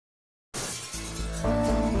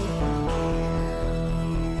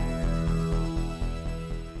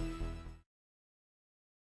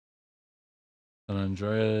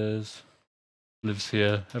Andreas lives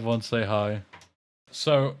here. Everyone say hi.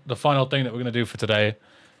 So the final thing that we're going to do for today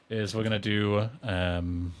is we're going to do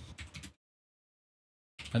an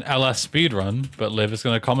LS speedrun, but Liv is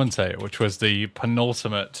going to commentate, which was the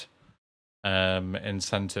penultimate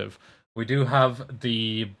incentive. We do have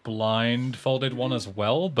the blindfolded one as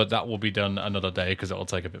well, but that will be done another day because it will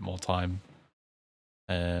take a bit more time.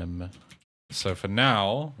 So for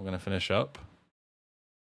now, we're going to finish up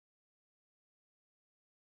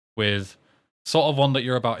with sort of one that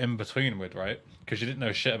you're about in between with, right? Because you didn't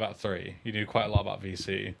know shit about 3. You knew quite a lot about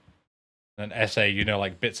VC. And then SA, you know,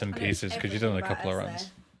 like bits and pieces because you've done a couple of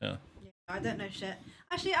runs. Yeah. I don't know shit.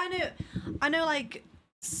 Actually, I know like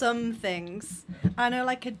some things. I know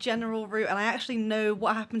like a general route, and I actually know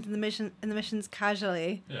what happened in the missions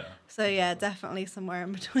casually. Yeah. So yeah, definitely somewhere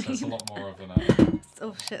in between. That's a lot more of an.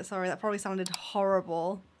 Oh shit! Sorry, that probably sounded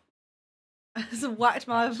horrible. I just whacked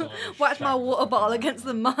my water bottle against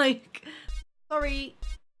the mic. Sorry.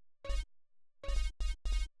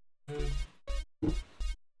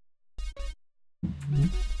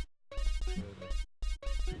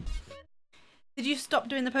 Did you stop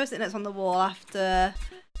doing the post-it notes on the wall after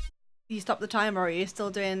you stopped the timer, or are you still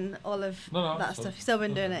doing all of that stuff? You've still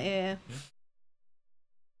been doing it, yeah.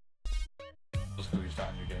 Just because you start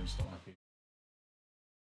a new game, still happy.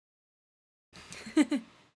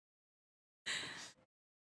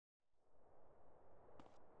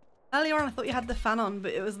 Earlier on, I thought you had the fan on,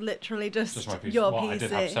 but it was literally just my PC. your well, PC. I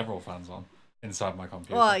did have several fans on inside my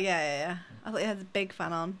computer. Well, yeah. I thought you had the big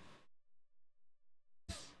fan on.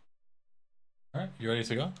 Alright, you ready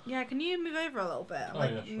to go? Yeah, can you move over a little bit?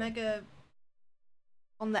 I'm yeah, sure. Mega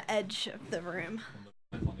on the edge of the room.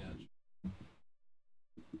 On the edge.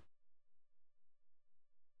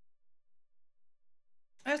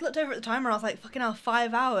 I just looked over at the timer and I was like, fucking hell,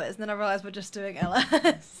 5 hours, and then I realised we're just doing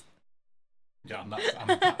LS. Yeah, I'm that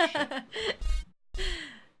shit.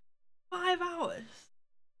 5 hours?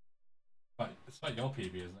 It's like your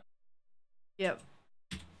PB, isn't it? Yep.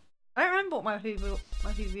 I don't remember what my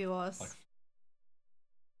PB was. Like...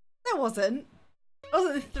 That wasn't. It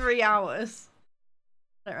wasn't 3 hours.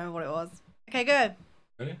 I don't remember what it was. Okay, go.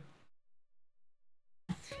 Ready?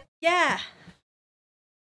 Yeah.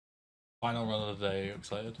 Final run of the day, you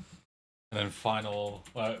excited? And then final...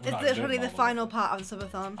 it's literally the final part of the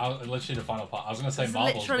subathon. Literally the final part. I was going to say it's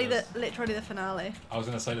marbles. Literally the finale. I was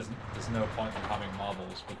going to say there's no point in having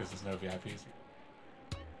marbles because there's no VIPs.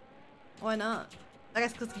 Why not? I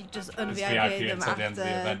guess because you just un-VIP them until after the end of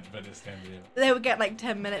the event, but it's the end of the event. They would get like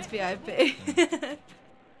 10 minutes VIP.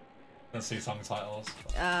 Let's see song titles.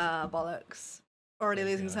 Bollocks. Already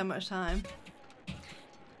losing so much time.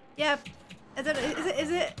 Yeah. I don't know,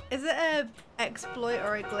 is it a exploit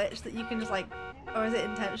or a glitch that you can just like, or is it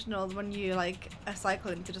intentional when you like are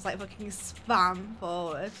cycling to just like fucking spam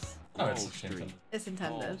forwards? Oh, it's intended. It's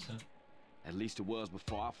intended. Oh, at least it was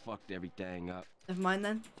before I fucked everything up. Never mind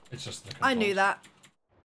then. It's just the I knew that.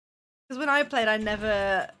 Because when I played, I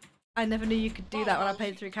never knew you could do that when I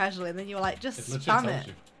played through casually, and then you were like, just spam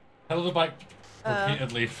it. Hell the bike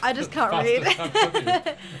repeatedly. I just can't read.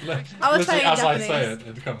 I was playing in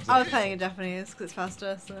Japanese. I was playing in Japanese because it's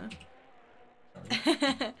faster, so.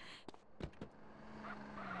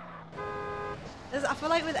 I feel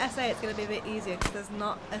like with SA it's going to be a bit easier because there's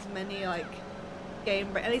not as many like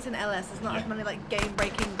at least in LS there's not as many like game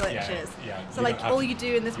breaking glitches. Yeah. So like all you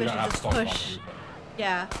do in this mission is just push.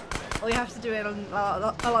 Yeah. All you have to do in a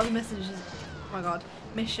lot of the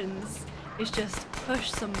missions is just push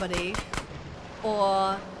somebody,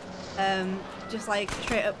 or just like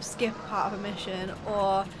straight up skip part of a mission,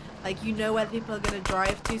 or like you know where people are going to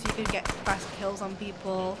drive to so you can get fast kills on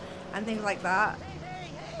people and things like that.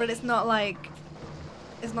 But it's not like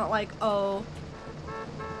oh,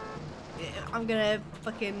 I'm gonna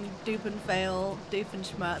fucking dupe and fail, dupe and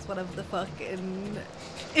schmerz, whatever the fuck in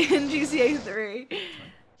GTA 3.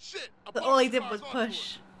 But all he did was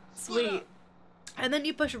push. Sweet. And then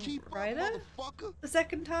you push Ryder the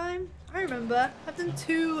second time. I remember. I've done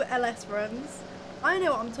 2 LS runs. I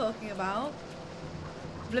know what I'm talking about.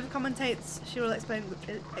 If Liv commentates, she will explain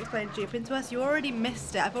duping to us. You already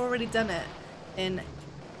missed it. I've already done it in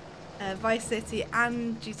Vice City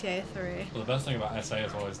and GTA 3. Well, the best thing about SA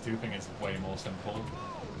as well is duping is way more simple.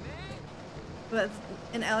 But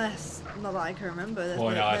in LS, not that I can remember.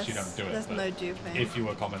 Well, no, actually don't do it. There's no duping. If you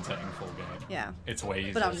were commentating full game, yeah, it's way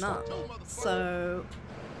easier. But I'm not. So.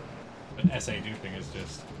 But SA duping is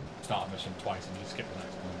just start a mission twice and you skip the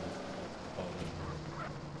next one.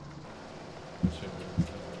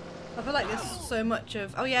 I feel like there's so much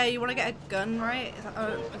of. Oh yeah, you want to get a gun, right? Is that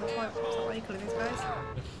why you're killing these guys?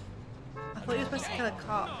 I thought you were supposed to kill a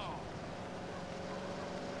cop.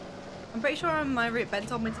 I'm pretty sure on my route Ben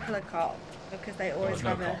told me to kill a cop because they always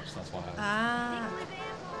There was have no it. cops, that's why Ah.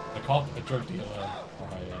 a cop, a drug dealer,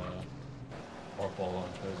 or a baller.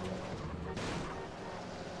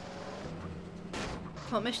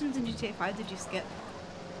 What missions in GTA 5 did you skip?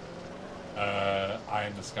 Eye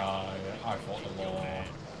in the Sky, I Fought the Law.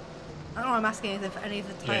 I don't know. I'm asking if any of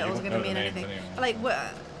the titles are going to mean anything. Anyway. Like,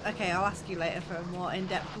 okay, I'll ask you later for a more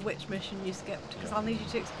in-depth which mission you skipped because I'll need you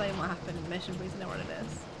to explain what happened in the mission, please know what it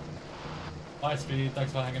is. Bye, Speed.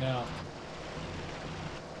 Thanks for hanging out.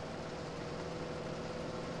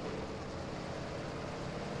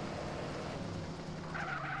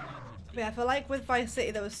 But yeah, I feel like with Vice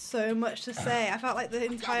City there was so much to say. I felt like the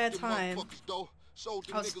entire time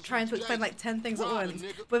I was trying to explain like 10 things at once.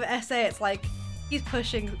 With SA, it's like he's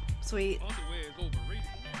pushing Sweet.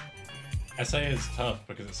 SA is tough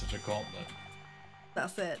because it's such a gauntlet.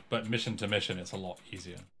 That's it. But mission to mission, it's a lot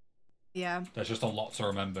easier. Yeah. There's just a lot to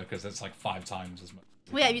remember because it's like 5 times as much.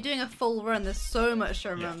 Well, yeah, if you're doing a full run, there's so much to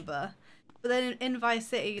remember. But then in Vice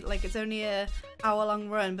City, like it's only a hour-long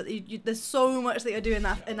run, but there's so much that you're doing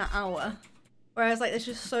in that hour. Whereas like there's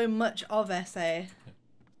just so much of SA. Do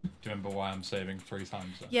you remember why I'm saving 3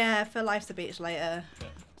 times then? Yeah, for Life's a Beach later. Yeah.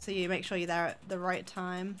 So you make sure you're there at the right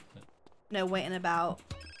time. Yeah. No waiting about.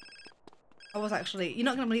 I was actually, you're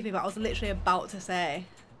not going to believe me, but I was literally about to say.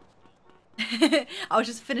 I was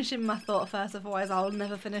just finishing my thought first, otherwise I'll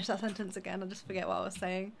never finish that sentence again. I'll just forget what I was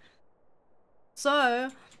saying. So,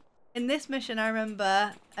 in this mission, I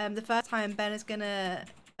remember the first time Ben is gonna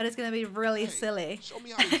be really silly.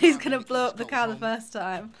 He's gonna blow up the car the first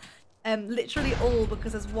time. Literally all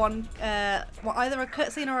because there's one, well, either a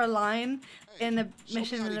cutscene or a line in a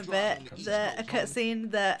mission in a bit, a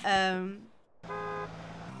cutscene that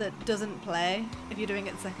that doesn't play if you're doing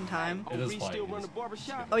it the second time. It is like, Oh,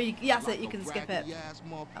 that's it. You can skip it.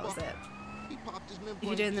 That was it. If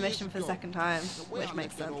you're doing the mission for the second time, which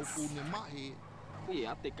makes sense.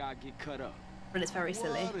 Yeah, I think I'll get cut up. But it's very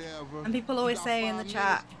silly. And people always say in the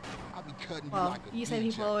chat, well, you say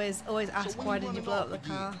people always ask why did you blow up the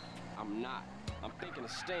car? I'm not. I'm thinking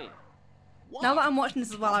of staying. Now that I'm watching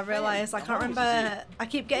this as well, I realise I can't remember. I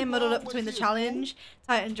keep getting muddled up between the challenge,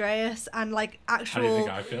 Andreas, and like actual. how do you think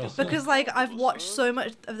I feel? Because like I've watched so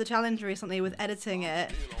much of the challenge recently with editing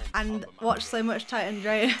it, and watched so much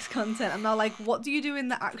Andreas content. I'm now like, what do you do in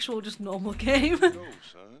the actual just normal game?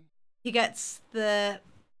 He gets the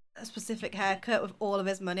specific haircut with all of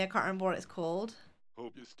his money. I can't remember what it's called.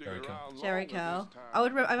 Jerry Curl.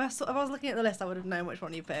 If I was looking at the list, I would have known which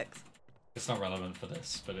one you picked. It's not relevant for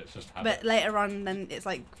this, but it's just habit. But later on, then it's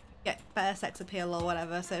like get better sex appeal or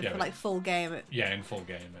whatever. So Yeah, for like full game, yeah, in full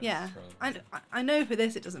game. It's yeah. I know for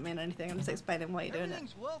this it doesn't mean anything. I'm just explaining why you're doing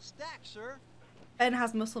it. Well stacked, sir. Ben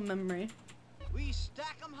has muscle memory. We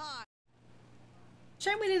stack 'em high.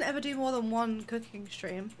 Shame we didn't ever do more than one cooking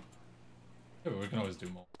stream. Yeah, but we can always do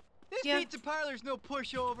more. This Yeah. pizza parlor's no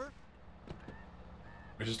pushover.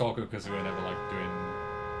 Which is all good because we were never like doing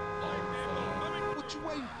What you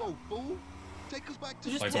waiting for, fool? Take us back to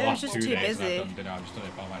Just- like it the was last just 2 too days busy. I've done dinner. I've just done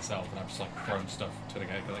it by myself, and I've just like thrown stuff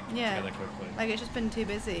together Yeah. quickly. Like it's just been too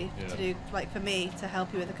busy Yeah. to do. Like for me to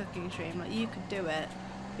help you with the cooking stream. Like you could do it,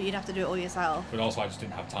 but you'd have to do it all yourself. But also, I just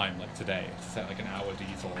didn't have time like today to set like an hour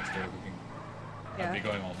detour to do cooking. Yeah. I'd be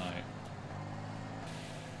going all night.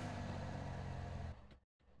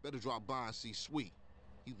 Better drop by and see Sweet.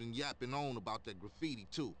 He's been yapping on about that graffiti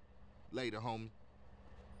too. Later, homie.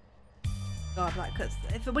 God, that cuts.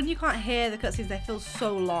 When you can't hear the cutscenes, they feel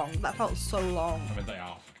so long. That felt so long. I mean, they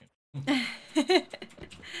are fucking.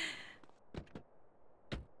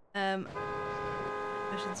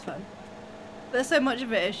 Mission's fun. But there's so much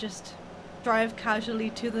of it is just drive casually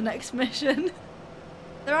to the next mission.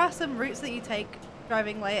 There are some routes that you take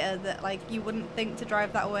driving later that like you wouldn't think to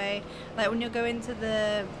drive that way. Like when you're going to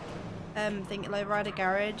the Lowrider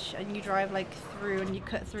garage and you drive like through and you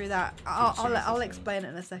cut through that. I'll explain it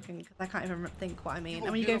in a second because I can't even think what I mean.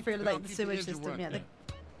 And when you go through like the sewage system,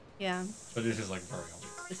 yeah. But this is like very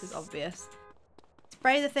obvious. This is obvious.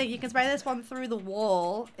 Spray the thing. You can spray this one through the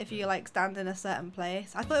wall if you like stand in a certain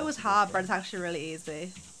place. I thought it was hard, but it's actually really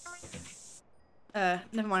easy.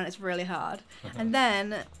 Never mind. It's really hard. And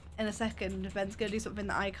then in a second, Ben's gonna do something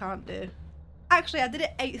that I can't do. Actually, I did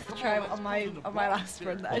it 8th try on my last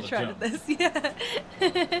run that I tried this. Yeah,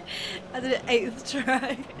 I did it 8th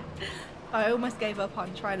try. I almost gave up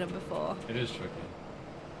on trying them before. It is tricky.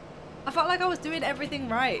 I felt like I was doing everything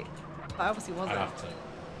right, but I obviously wasn't. I have to.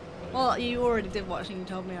 Well, you already did watch and you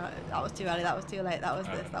told me that was too early, that was too late, that was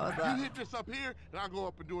this, that was that. You hit this up here, and I'll go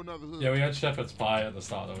up and do another hood. Yeah, we had shepherd's pie at the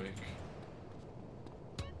start of the week.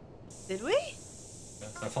 Did we? Yeah,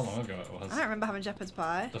 that's how long ago it was. I don't remember having shepherd's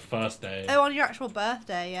pie. The first day. Oh, on your actual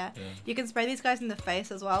birthday, yeah. Yeah. You can spray these guys in the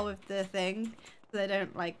face as well with the thing, so they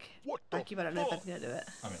don't like you. But I don't know if Ben's gonna do it.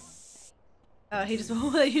 I mean, Oh, he just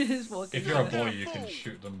walking. if you're a boy, you can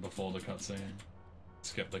shoot them before the cutscene.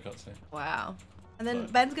 Skip the cutscene. Wow. And then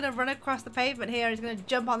But- Ben's gonna run across the pavement here. And he's gonna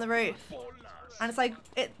jump on the roof. And it's like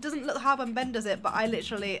it doesn't look hard when Ben does it, but I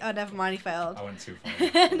literally. Oh, never mind. He failed. I went too far.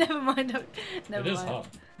 Never mind. Never It is mind. hard.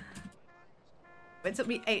 It took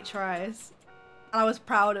me 8 tries, and I was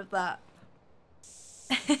proud of that.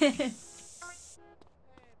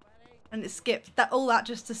 And it skipped that all that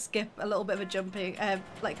just to skip a little bit of a jumping,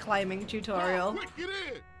 like climbing tutorial. Quick, get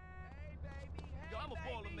in! Yo, I'm a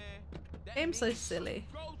baller, man. Game's so silly.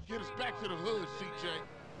 Get us back to the hood, CJ.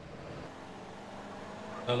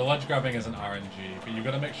 The ledge grabbing is an RNG, but you've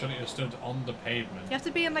got to make sure that you're stood on the pavement. You have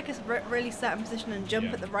to be in like a really certain position and jump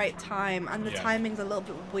Yeah. at the right time, and the Yeah. timing's a little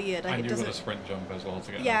bit weird. Like And it you've got doesn't. a sprint jump as well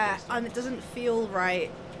to get Yeah, that and it doesn't feel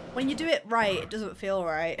right. When you do it right, it doesn't feel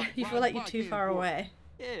right. You feel like you're too far away.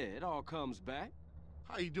 Yeah, it all comes back.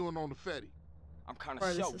 How you doing on the Fetty? I'm kind Bro,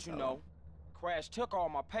 of this soaked, is you so- know. Crash took all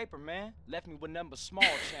my paper, man. Left me with number small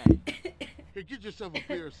change. Here, get yourself a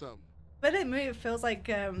beer or something. When it moves, it feels like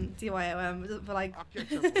DYOM. It doesn't feel like I'll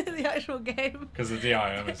catch up with you. the actual game. Because the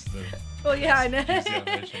DIM is the Oh yeah, I know. use the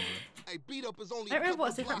animation. Hey, beat up is only I don't a remember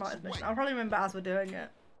what's couple different blocks about this mission. away. I'll probably remember as we're doing it.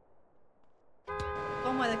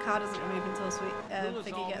 One where the car doesn't move until Lula's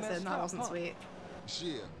Figgy all gets in. messed That up, wasn't huh? sweet.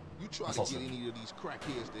 Yeah, you try That's to also- get any of these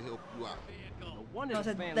crackheads to help you out. No wonder No, I the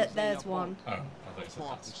said families that ain't there's up on- one. Oh, I thought you said Far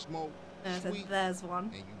from that. smoke, No, I said sweet, there's one.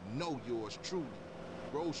 and you know yours truly.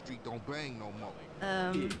 Grove Street don't bang no more. Yeah,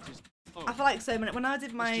 Um, just- I feel like so many. When I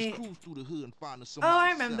did Let's my. just cruise through the hood and find us Oh, somebody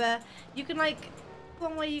I to sell. remember. You can like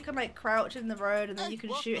one where you can like crouch in the road and then Hey, you can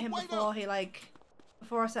Buster, shoot him wait before up. he like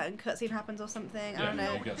before a certain cutscene happens or something. I don't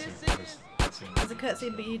know. You get to this cutscene. There's a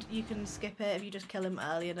cutscene, but you can skip it if you just kill him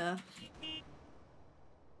early enough.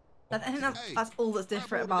 I think Hey, that's all that's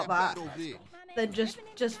different about that. Over there. Then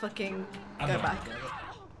just fucking I go don't back. know.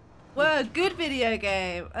 Whoa, good video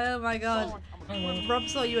game! Oh my god. Rob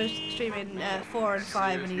saw you were streaming 4 and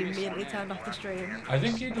 5 and he immediately turned off the stream. I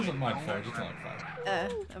think he doesn't like 4, just like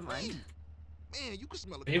 5. Never mind. Man, you can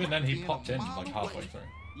smell But even then, he being a popped in mile like away. halfway through.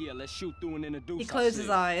 Yeah, let's shoot through and introduce He closed his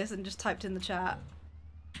ourselves. eyes and just typed in the chat.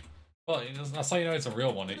 Well, that's how you know it's a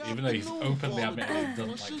real one. Even though he's openly admitted he doesn't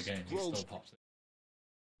like the This game, is he still gross. pops it.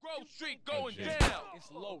 Grove Street going going down. down. It's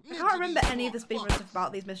low. I can't remember any of the speedrun stuff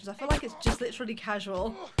about these missions. I feel like it's just literally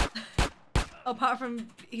casual. Apart from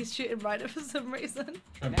he's shooting right for some reason.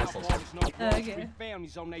 Trim Now pistols. brothers know Grove Okay. Street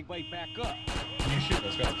families on their way back up. You shoot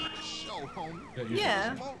those guys. Show, homie. Yeah, you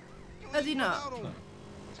Yeah. Smoke. How do you not? Out on me.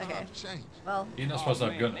 Okay. Times change. Well, You're not supposed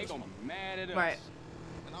to have Oh, man, guns. They gonna be mad at us. right.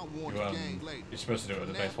 And I warned You, the gang later. you're supposed to do it with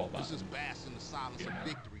a Now, baseball bat. This is bass in the silence of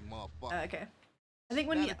victory, motherfucker. Okay. I think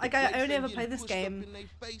when Now you, that the like I plates only ain't ever getting played this pushed up game in they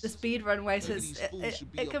the faces, speedrun way, so maybe it's, these fools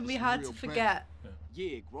should be it up can to be some hard real to bang. forget.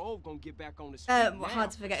 Yeah, Grove gonna get back on the street now.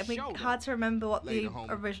 Hard to forget. It can Show be them. hard to remember what Later, the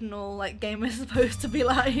homie. original like game is supposed to be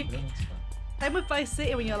like. Yeah, that's fine. Same with Vice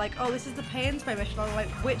City when you're like, oh, this is the pay and spray mission. I'm like,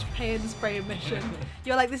 which pay and spray mission?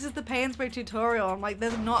 You're like, this is the pay and spray tutorial. I'm like,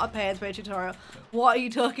 there's not a pay and spray tutorial. What are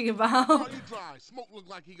you talking Oh, about? you dry. Smoke look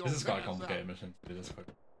like he This gonna is quite a pass out. complicated mission to do this quick.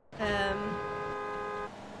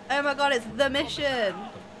 Oh my god, it's the mission.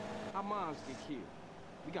 Our moms get killed.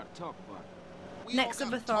 We gotta talk about it. We Next all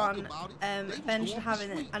gotta talk subathon, about it. They was Ben the should ones have sweet.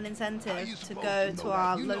 an How incentive you to supposed go to to know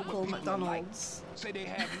our that? You know local what people like. McDonald's. Say they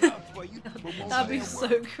have love for you, but won't That'd be say a so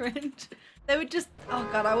word. cringe. They would just, oh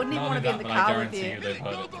god, I wouldn't even Not want to only be in that, the but I car with guarantee you. you they've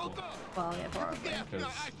heard it before. Well, yeah, probably.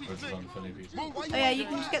 Because it's on funny people. Oh yeah, you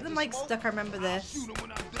can just get them like stuck. I remember this.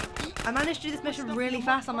 I managed to do this mission really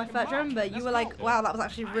fast on my first. Remember, you were like, wow, that was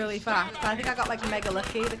actually really fast. But I think I got like mega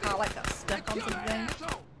lucky. The car like got stuck on something.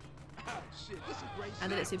 I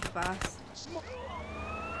did it super fast.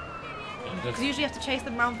 Because usually you have to chase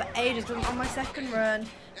them around for ages. Because on my second run,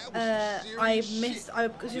 I missed.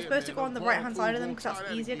 Because you're supposed to go on the right hand side of them because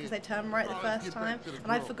that's easier because they turn right the first time.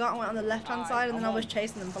 And I forgot and went on the left hand side, and then I was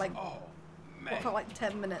chasing them for like what felt like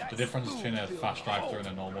 10 minutes. The difference between a fast drive-through and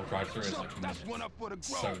a normal drive-through is like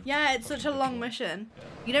minutes. So Yeah, it's such a long mission.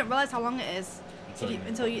 You don't realize how long it is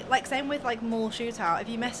until you like same with like mall shootout. If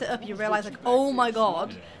you mess it up, you realize like, oh my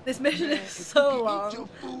god, this mission is so Eat long. your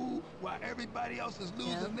food while everybody else is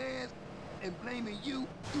losing Yeah. theirs and blaming you.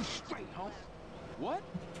 You straight, huh? What?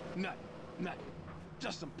 Nothing.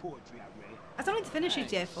 Just some poetry I read. I still need to finish Hey,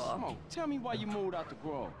 GTA 4. Smoke, tell me why you moved out the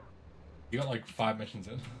Grove. you got like 5 missions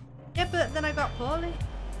in. Yeah, but then I got poorly.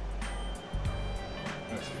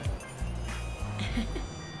 That's good.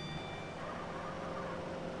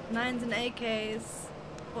 9s and AKs.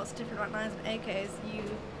 What's different about 9s and AKs?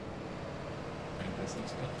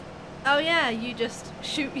 Oh yeah, you just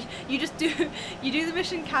shoot. You just do. You do the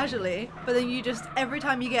mission casually, but then you just every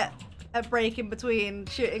time you get a break in between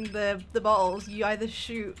shooting the bottles, you either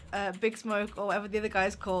shoot Big Smoke or whatever the other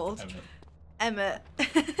guy's called. Emmett.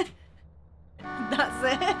 That's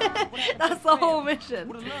it. That's the whole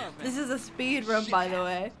mission. This is a speed run, by the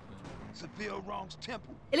way.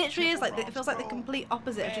 It literally is like, it feels like the complete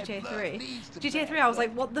opposite of GTA 3. GTA 3, I was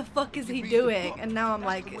like, what the fuck is he doing? And now I'm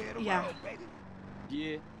like, yeah.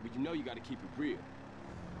 Yeah, but you know you gotta keep it real.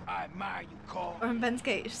 I admire you, Carl. Or in Ben's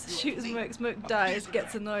case, shoot Smoke, Smoke dies,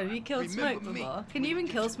 gets annoyed. Have you killed Smoke before? Can you even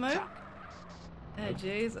kill Smoke? Oh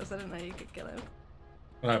Jesus, I didn't know you could kill him.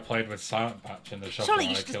 When I played with Silent Patch in the shop, surely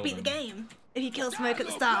you should just beat the game. If you kill Smoke at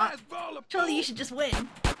the start, surely you should just win.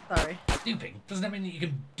 Sorry. Stupid. Doesn't that mean that you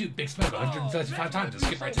can do Big Smoke 135 times and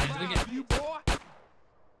skip right to the end of the game?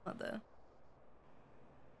 What the?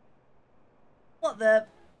 What the?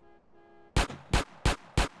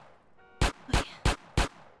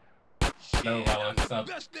 No relics, that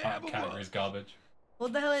category's garbage.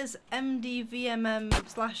 What the hell is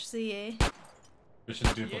MDVMM/CE? Mission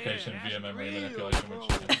duplication, VMM manipulation, which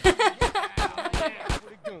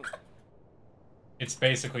it's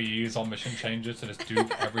basically you use all mission changes to just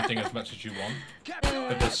dupe everything as much as you want.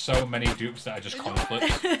 But there's so many dupes that I just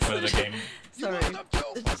conflict with the game. Sorry.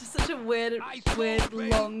 It's just such a weird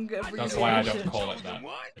long abbreviation. That's why I don't call it that.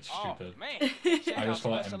 It's stupid. I just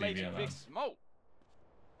call it MDVMM.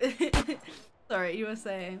 Sorry, you were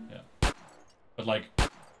saying. Yeah. But like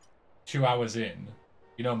 2 hours in,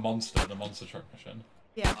 you know Monster, the monster truck mission?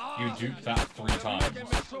 Yeah. You dupe that 3 times,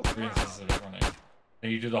 3 instances of it running. Then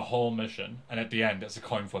you do the whole mission, and at the end it's a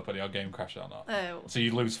coin flip whether your game crashes or not. Oh. So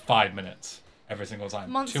you lose 5 minutes every single time.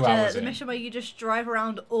 Monster, 2 hours the in. mission where you just drive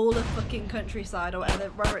around all the fucking countryside or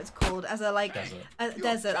whatever it's called as a like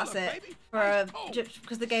desert. That's it. For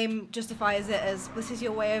because the game justifies it as this is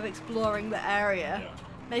your way of exploring the area. Yeah.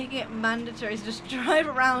 Making it mandatory to just drive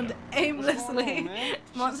around aimlessly.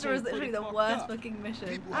 Monster is literally the worst fucking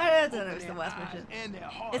mission. I don't know if it's the worst mission.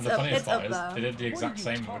 It's the up, funniest it's up part there. is they did the exact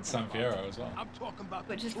same with San Fierro as well.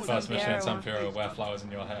 Which is the First San mission in Fierro San one. Fierro, wear flowers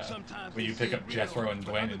in your hair, where you pick up Jethro and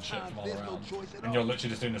Dwayne and shit from all around, and you're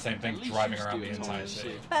literally just doing the same thing, driving around the entire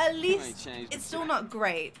city. But at least it's still not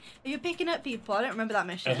great. If you're picking up people, I don't remember that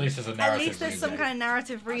mission. At least there's a narrative. At least there's some kind of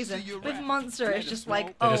narrative reason. With Monster, it's just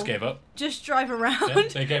like, They oh, just gave up. just drive around. Yeah,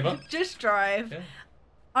 they gave up. Just drive. Yeah.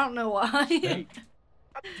 I don't know why. Yeah.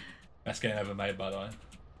 Best game ever made, by the way.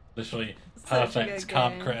 Literally Such a perfect. good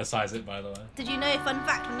Can't game. criticize it, by the way. Did you know? Fun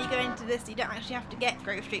fact: when you go into this, you don't actually have to get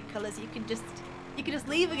Grove Street colours. You can just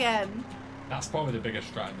leave again. That's probably the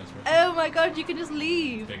biggest strat in this mission. Oh my god, you can just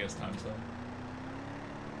leave. Biggest time slip.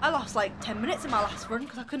 I lost like 10 minutes in my last run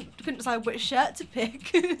because I couldn't decide which shirt to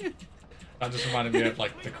pick. That just reminded me of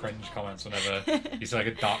like the cringe comments whenever you see like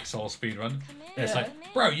a Dark Souls speedrun. And it's like,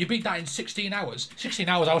 bro, you beat that in 16 hours. 16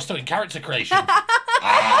 hours, I was still in character creation. That's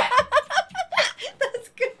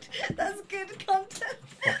good. That's good content.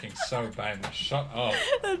 Fucking so bad. Shut up.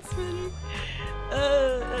 That's funny.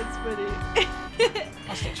 That's funny.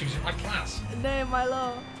 I'm still choosing my class. No, my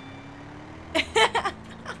law.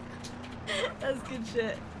 That's good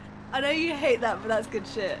shit. I know you hate that, but that's good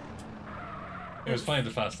shit. It was funny the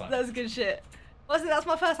first time. That's good shit. Honestly, that's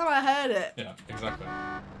my first time I heard it. Yeah, exactly.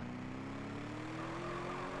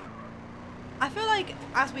 I feel like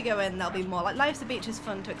as we go in, there'll be more. Like, Life's a Beach is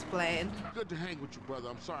fun to explain. Good to hang with you, brother.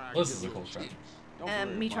 I'm sorry. I Well, this get is a little cool strat.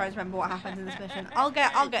 tips. Me trying to remember what happens in this mission. I'll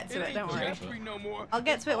get to it. Don't worry. I'll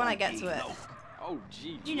get to it when I get to it. Oh,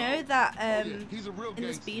 gee. Do you know that He's a real in the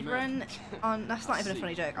gangster, speedrun man. on that's not even a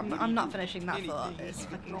funny joke. I'm not finishing that thought. It's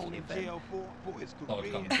fucking stupid. Lot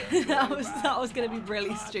of commentary. that was gonna be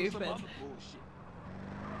really stupid.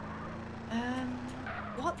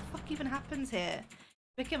 What the fuck even happens here?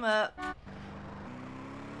 Pick him up. Oh,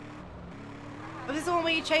 this is the one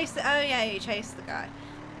where you chase the. Oh yeah, you chase the guy.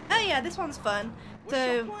 Oh yeah, this one's fun.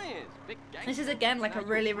 So this is again like a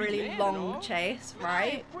really long chase,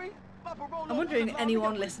 right? I'm wondering if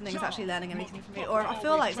anyone listening is actually learning anything from me, or I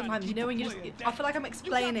feel like sometimes, you know, when I feel like I'm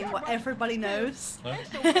explaining what everybody knows. No?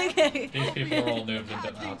 Okay. These people are all noobs and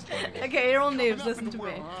don't know how to play the game. Okay, you're all noobs, listen to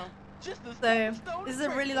me. So, this is a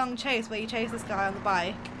really long chase where you chase this guy on the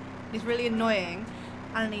bike. He's really annoying,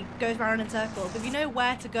 and he goes round in circles. If you know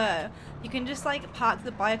where to go, you can just like park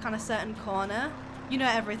the bike on a certain corner. You know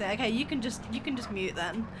everything. Okay, you can just mute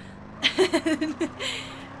then. You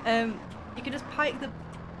can just park the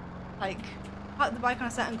bike on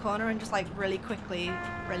a certain corner and just like really quickly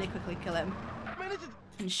kill him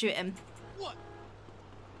and shoot him.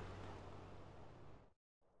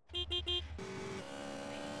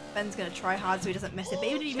 Ben's gonna try hard so he doesn't miss it. But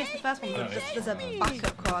even if you miss the first one, there's a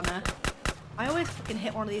backup corner. I always fucking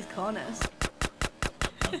hit one of these corners.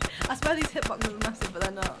 I swear these hitboxes are massive, but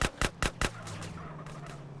they're not.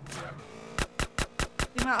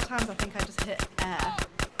 The amount of times I think I just hit air.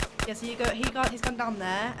 Yeah, so he's gone down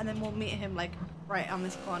there, and then we'll meet him like right on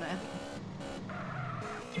this corner.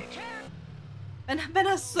 Ben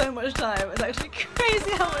has so much time. It's actually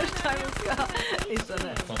crazy how much time he's done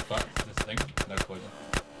it. Fun fact, this thing, no poison.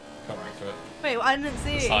 Can't reach to it. Wait, I didn't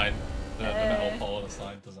see. The sign, the metal pole on the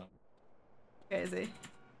sign does that. Crazy.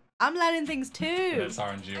 I'm learning things too. And it's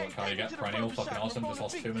RNG, what car you get? Perennial, fucking awesome, just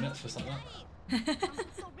lost 2 minutes, just like that.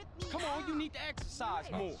 Come on, you need to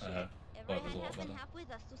exercise more. But it was a lot better.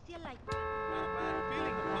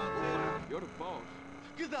 You're the boss.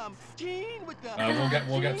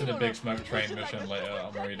 We'll get to the big smoke train mission later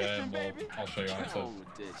on Marida, and I'll show you how to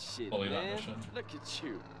fully that mission. Look at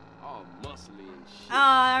you, all muscly and shit. Oh,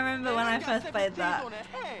 I remember when I first played that.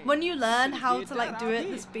 When you learn how to like do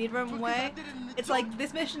it the speedrun way, it's like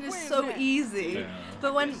this mission is so easy. Yeah.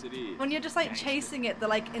 But when you're just like chasing it the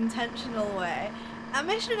like intentional way, that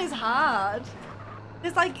mission is hard.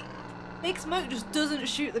 It's like Big Smoke just doesn't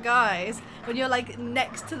shoot the guys when you're like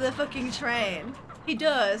next to the fucking train. He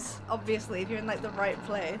does, obviously, if you're in like the right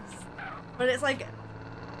place. But it's like,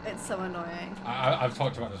 it's so annoying. I've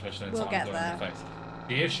talked about this mission in We'll get there. The face.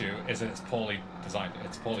 The issue is that it's poorly designed.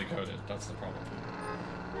 It's poorly coded. That's the problem.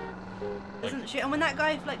 Doesn't shoot, and when that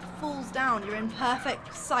guy like falls down, you're in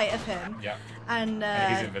perfect sight of him. Yeah. And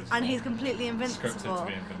he's completely invincible. Scripted to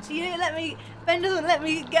be invincible. So you don't let me. Ben doesn't let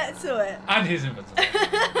me get to it. And he's invincible.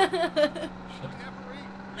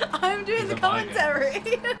 I'm doing the commentary.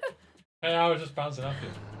 Hey, I was just bouncing off you.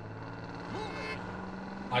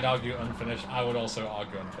 I'd argue unfinished. I would also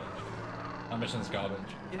argue unfinished. That mission's garbage.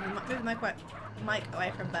 Move my mic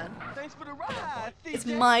away from Ben. Thanks for the ride. It's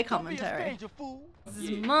my commentary. This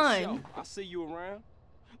is mine. I'll see you around.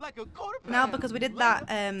 Like a quarter Now, because we did that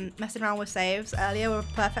messing around with saves earlier, we're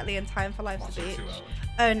perfectly in time for Life's the Beach.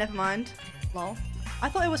 Oh, never mind. Lol. I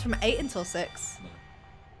thought it was from 8 until 6.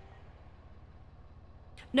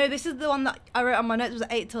 No, this is the one that I wrote on my notes. It was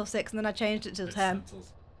 8 till 6, and then I changed it to 10.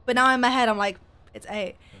 But now in my head, I'm like, it's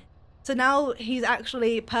 8. So now he's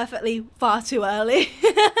actually perfectly far too early.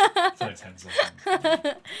 It's only 10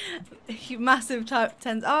 seconds. Massive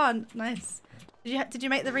 10s. Oh, nice. Did you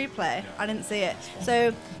make the replay? I didn't see it.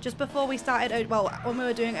 So just before we started, well, when we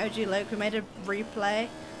were doing OG Loc, we made a replay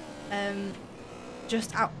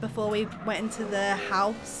just out before we went into the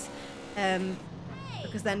house,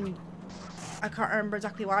 because then I can't remember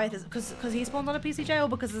exactly why. Because he spawned on a PCJ, or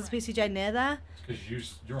because there's a PCJ near there.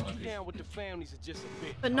 Because you're on a PCJ. Down with the families are just a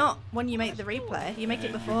bit. But not when you make the replay. You make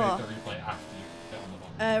it before. You make the replay after you get on the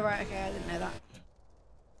bottom. Oh, right, okay, I didn't know that.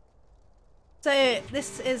 So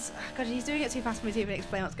this is, God, he's doing it too fast for me to even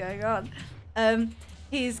explain what's going on.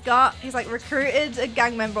 He's like recruited a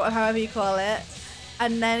gang member, or however you call it,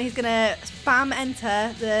 and then he's gonna spam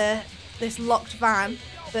enter this locked van,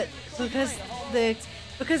 but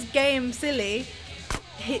because Game Silly,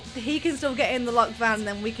 he can still get in the locked van, and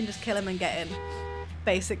then we can just kill him and get in,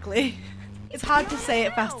 basically. It's hard to say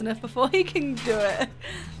it fast enough before he can do it.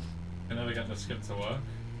 You're never getting the skip to work.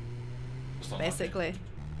 Basically.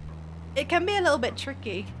 It can be a little bit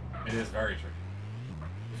tricky. It is very tricky.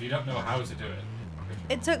 If you don't know how to do it.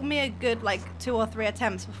 It took me a good like 2 or 3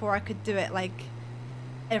 attempts before I could do it like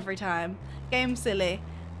every time. Game Silly.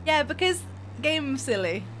 Yeah, because Game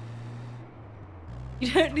Silly.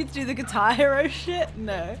 You don't need to do the Guitar Hero shit.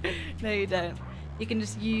 No, you don't. You can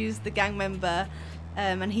just use the gang member,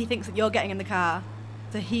 and he thinks that you're getting in the car,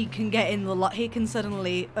 so he can get in the lock. He can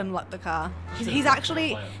suddenly unlock the car. He's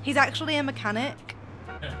actually a mechanic.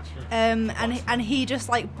 Yeah, and he just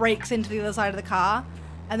like breaks into the other side of the car,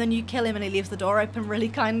 and then you kill him and he leaves the door open really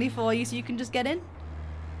kindly for you so you can just get in.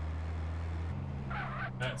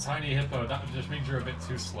 Tiny Hippo, that just means you're a bit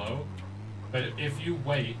too slow. But if you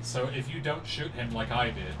wait, so if you don't shoot him like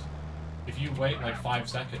I did, if you wait like 5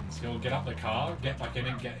 seconds, he'll get out the car, get back in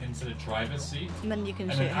and get into the driver's seat. And then you can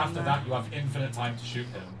shoot him. And then after that you have infinite time to shoot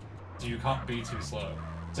him. So you can't be too slow.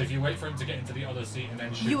 So if you wait for him to get into the other seat and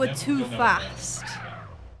then shoot him, you were too fast.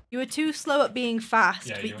 You were too slow at being fast,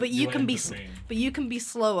 yeah, but you can be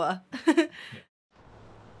slower. Yeah.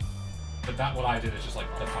 But that what I did is just like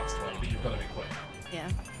the fast way, but you've got to be quick. Yeah.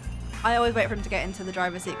 I always wait for him to get into the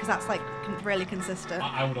driver's seat because that's like really consistent.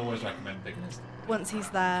 I would always recommend picking this. Once he's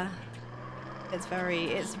there, it's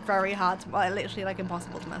very hard to, well, literally like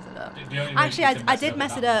impossible to mess it up. Actually, I did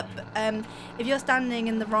mess it up. If you're standing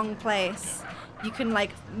in the wrong place, you can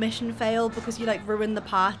like mission fail because you like ruin the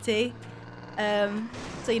party.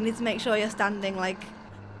 So you need to make sure you're standing like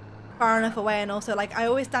far enough away, and also like I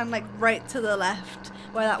always stand like right to the left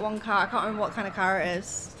where that one car, I can't remember what kind of car it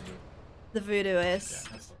is, the Voodoo is.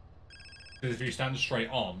 Yeah, because if you stand straight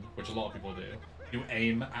on, which a lot of people do, you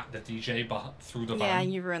aim at the DJ but through the van. Yeah,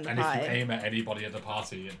 and you ruin the and party. if you aim at anybody at the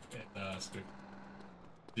party, it Spook.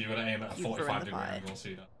 So you gotta aim at a 45-degree angle,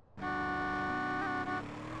 see that.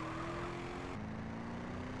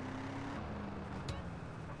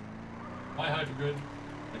 Hi, Hypergrid.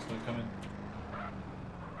 Thanks for coming.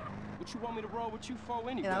 What you want me to roll with you for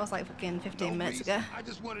anyway? Yeah, that was like fucking 15 minutes ago. I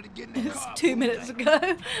just wanted to get in the It was car. 2 minutes ago.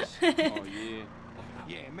 Oh, yeah.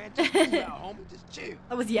 Yeah, man, just chill out, homie. Just chill.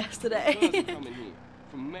 That was Cousin yesterday. coming here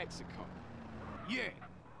from Mexico. Yeah,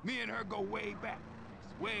 me and her go way back.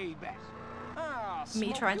 Way back. Ah, Me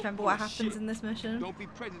smoke trying to your remember what bullshit. happens in this mission. Don't be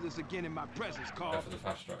prejudiced again in my presence, Go Carl. for the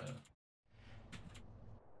fast drive.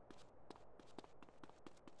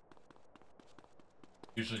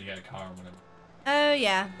 Usually you get a car and whatever. Oh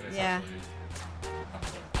yeah, But it's yeah.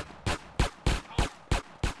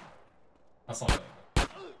 That's not it.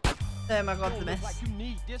 Oh my god, Don't the look miss. like you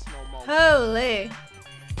need this no more. Holy.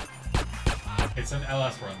 It's an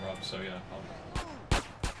LS run, Rob, so yeah.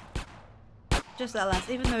 Just LS,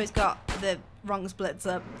 even though he's got the wrong splits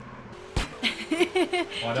up.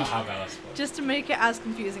 Well, I don't have LS, but Just to make it as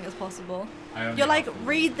confusing as possible. I only You're like, have-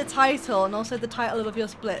 read the title, and also the title of your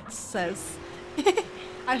splits says.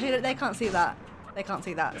 Actually, they can't see that. They can't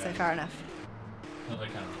see that, so Yeah. fair enough. No, they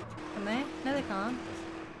can. Can they? No, they can't.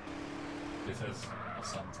 It says a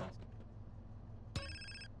subtitle.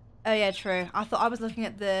 Oh yeah, true. I thought I was looking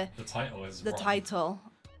at the The title is wrong. title.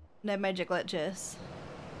 No major glitches.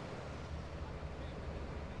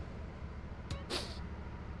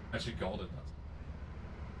 Actually, golden.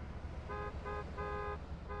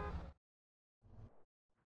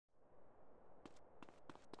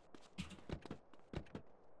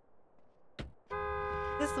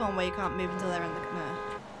 This is the one where you can't move until they're in the. No.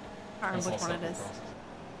 I can't That's remember which one it also is. process.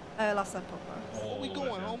 Oh, Last Apple Cross. All Where we of going,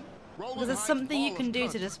 it, homie? Rolling Because there's Heights, something you Ballers can do to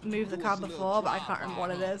Country. just move the Do car us a little before, but I can't drive-by, remember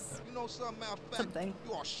what it huh? is. You know something, matter of fact, Something.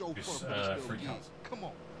 You are chauffeur It's, for this free little cuts. gig. Come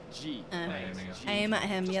on. G. Aiming at- Aim at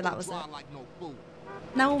him, yeah, Just that don't was it. drive like no fool.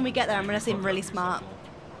 Now when we get there, I'm gonna seem Fuck really it, smart.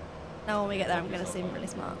 it's Now when we get there, I'm gonna not- seem really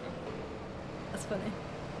smart. That's funny.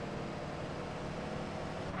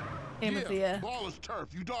 Game of the Yeah, year. Ballers turf.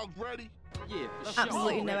 You dogs ready? Yeah, for sure.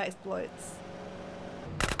 Absolutely no exploits.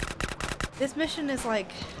 This mission is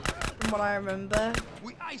like, from what I remember,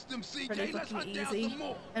 We iced them, CJ. pretty Let's fucking hunt down easy some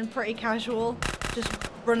more. and pretty casual. Just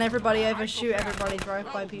run everybody over, shoot everybody, drive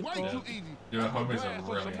by That was way people. too easy. Your I'm homies glad are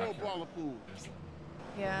for really some more accurate. baller food. It's like-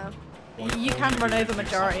 Yeah. All You you can do run is over do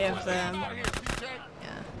majority of something them. Out here, CJ.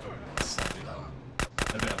 Yeah. slightly low.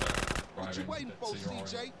 A bit of a What you driving waiting bit, for, so you're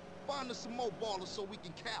CJ? alright. Find us some more ballers so we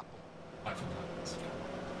can cap them. I think that's-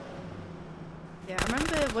 Yeah, I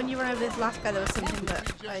remember when you ran over this last guy, there was something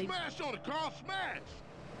that I, Smash on the car, smash!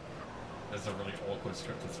 There's a really awkward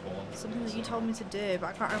scripted spawn. something that you told me to do, but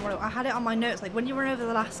I can't remember what it, I had it on my notes, like when you run over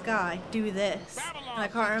the last guy, do this, and I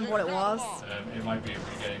can't remember what it was. It might be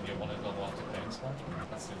regetting your wanted level after paying spot.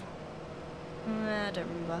 That's it. I don't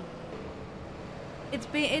remember. It's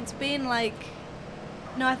been like,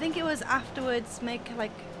 no, I think it was afterwards. Make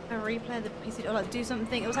like a replay of the PC or like do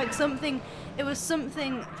something. It was like something. It was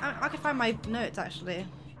something. I could find my notes actually.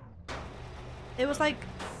 It was like,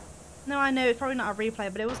 no, I know it's probably not a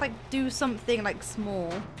replay, but it was like do something like small.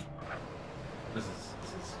 This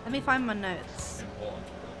is Let me find my notes. important.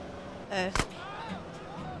 Oh.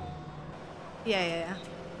 Yeah.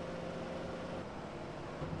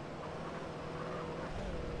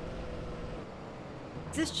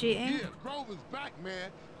 Is this cheating? Yeah, Grove is back, man.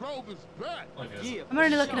 Grove is back. Like this. Yeah, I'm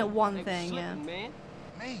only for looking sure. at one Ain't thing, slipping, yeah. Man.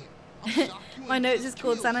 Man, I'm shocked you My ain't notes just is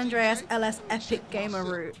called killed San Andreas CJ. LS Epic Shit Gamer myself.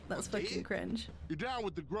 Route. That's What the fucking heck? cringe. You're down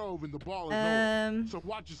with the Grove and the ballers. Um, So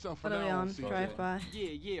watch yourself for what are we now on? CJ. Drive by.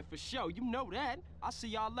 Yeah, for sure. You know that. I'll see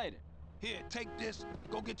y'all later. Here, take this.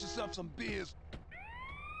 Go get yourself some beers.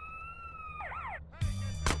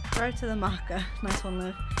 Drive to the marker. Nice one,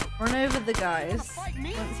 Liv. Run over the guys.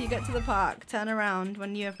 Once you get to the park, turn around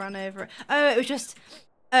when you have run over. Oh, it was just.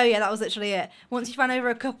 Oh yeah, that was literally it. Once you ran over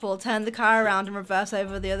a couple, turn the car around and reverse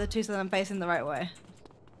over the other two so I'm facing the right way.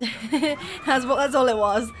 That's all it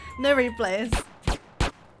was. No replays.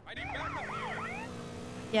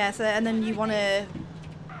 Yeah. So and then you want to.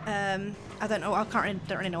 I don't know.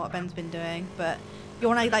 Don't really know what Ben's been doing, but you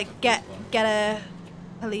want to like get a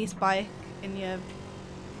police bike in your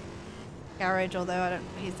garage. Although I don't.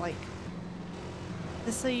 He's like.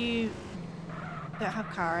 Just so you don't have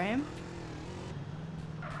car aim.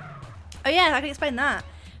 Oh yeah, I can explain that.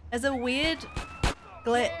 There's a weird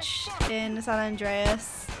glitch in San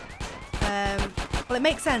Andreas Well, it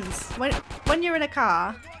makes sense. When you're in a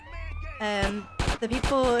car, the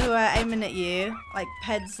people who are aiming at you, like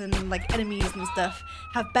peds and like enemies and stuff,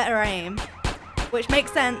 have better aim, which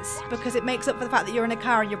makes sense because it makes up for the fact that you're in a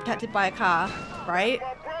car and you're protected by a car, right?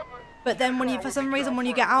 But then when you, for some reason, when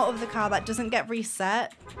you get out of the car, that doesn't get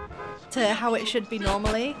reset to how it should be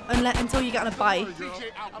normally, until you get on a bike.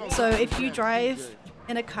 So if you drive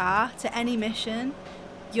in a car to any mission,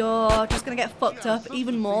 you're just gonna get fucked up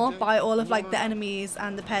even more by all of like the enemies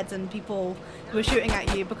and the peds and people who are shooting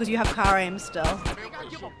at you because you have car aim still,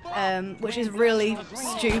 which is really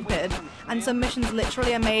stupid. And some missions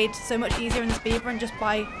literally are made so much easier in the speedrun just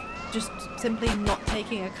by simply not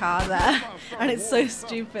taking a car there, and it's so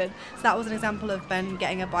stupid. So that was an example of Ben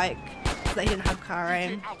getting a bike so that he didn't have car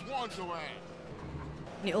aim,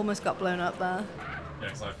 and he almost got blown up there. Yeah,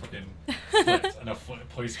 because I fucking flipped and a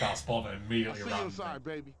police car spawned and immediately ran.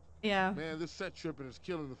 Yeah. Man, this set tripping is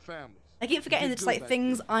killing the families. I keep forgetting that just like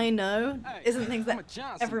things I know isn't things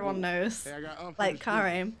that everyone knows, like car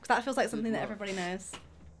aim, because that feels like something that everybody knows.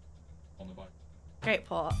 On the bike. Great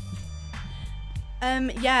port.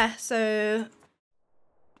 Yeah, so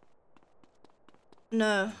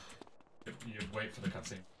no. You'd wait for the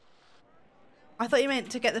cutscene. I thought you meant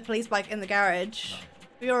to get the police bike in the garage. No.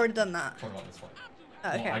 We already done that. Talking about this one. Oh,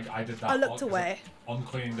 okay. Well, I did that. I looked away. On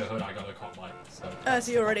cleaning the hood, I got a cop light.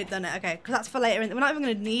 So you already done it. Okay, because that's for later. We're not even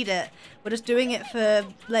going to need it. We're just doing it for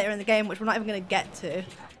later in the game, which we're not even going to get to.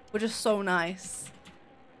 We're just so nice.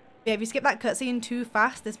 Yeah, if you skip that cutscene too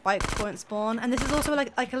fast, this bike won't spawn. And this is also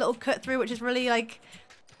like a little cut through, which is really like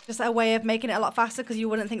just a way of making it a lot faster because you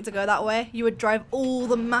wouldn't think to go that way. You would drive all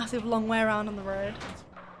the massive long way around on the road.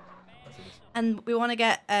 And we want to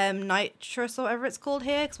get nitrous or whatever it's called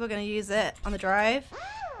here because we're going to use it on the drive.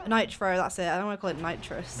 Nitro, that's it. I don't want to call it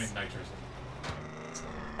nitrous. I mean nitrous.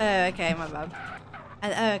 Oh, okay, my bad.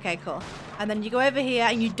 And, oh, okay, cool. And then you go over here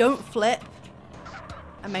and you don't flip.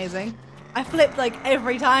 Amazing. I flipped like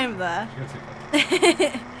every time there.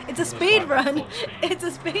 It's a speed run. It's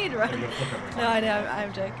a speed run. No, I know,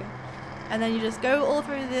 I'm joking. And then you just go all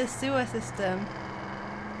through the sewer system.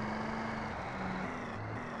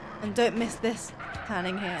 And don't miss this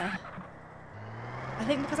turning here. I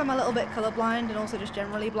think because I'm a little bit colorblind and also just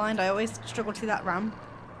generally blind, I always struggle to see that ramp.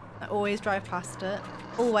 I always drive past it.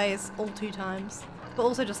 Always, all 2 times. But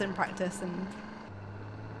also just in practice and...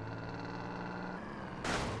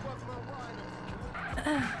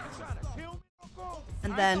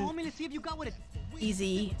 and then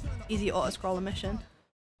easy auto-scroller mission.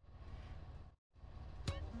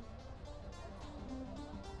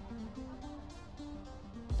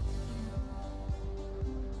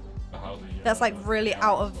 That's like really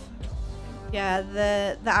out of, yeah,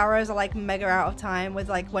 the arrows are like mega out of time with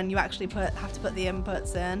like when you actually have to put the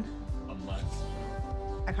inputs in. Unless.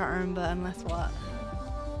 I can't remember unless what.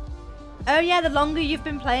 Oh yeah, the longer you've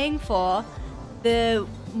been playing for, the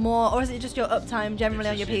more, or is it just your uptime generally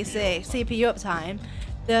on your PC? CPU uptime.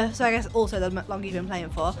 So I guess also the longer you've been playing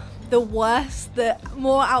for, the worse, the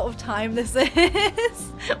more out of time this is,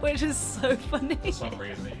 which is so funny. For some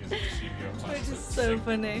reason it uses CPU uptime. Which is so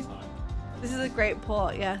funny. This is a great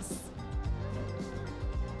port, yes.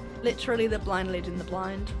 Literally the blind leading the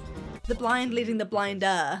blind. The blind leading the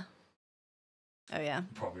blinder. Oh yeah.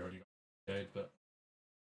 Probably already got it, but...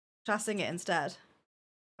 Shall I sing it instead?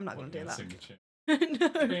 I'm not going to do that. Sing the tune.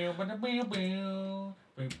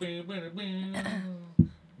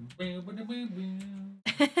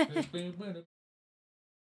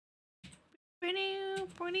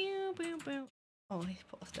 Oh, he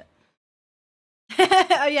paused it.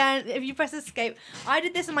 Oh yeah, if you press escape, I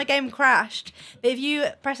did this and my game crashed. But if you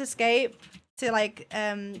press escape to like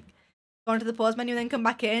go into the pause menu and then come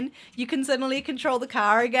back in, you can suddenly control the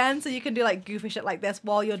car again, so you can do like goofy shit like this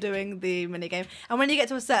while you're doing the minigame. And when you get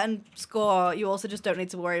to a certain score, you also just don't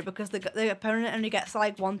need to worry because the opponent only gets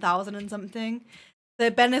like 1,000 and something.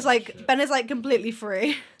 So Ben is like completely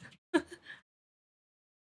free.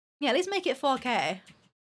 Yeah, at least make it 4K.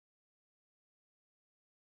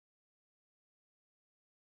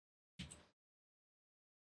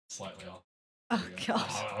 Slightly off. Oh god.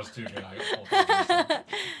 I was too good. I got 4,000.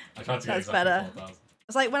 I tried to get exactly better. 4,000.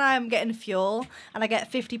 It's like when I'm getting fuel and I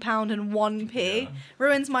get £50 and 1p,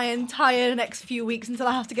 ruins my entire next few weeks until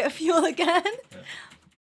I have to get fuel again.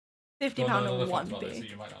 Yeah. £50 and 1p. So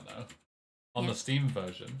you might not know. On the Steam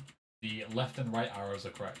version, the left and right arrows are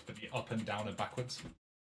correct, but the up and down are backwards.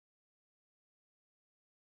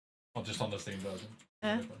 Not just on the Steam version.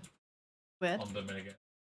 Yeah. Weird. On the minigame.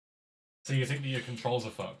 So you think that your controls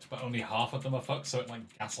are fucked, but only half of them are fucked, so it like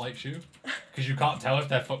gaslights you, because you can't tell if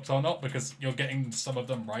they're fucked or not because you're getting some of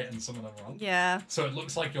them right and some of them wrong. Yeah. So it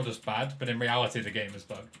looks like you're just bad, but in reality the game is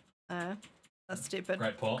bugged. That's stupid.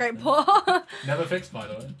 Great port. Great port. Never fixed, by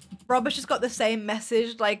the way. Robert's just got the same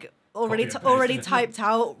message, like already typed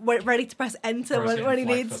out, ready to press enter when he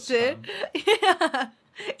needs to. Yeah.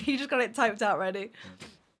 He just got it typed out ready.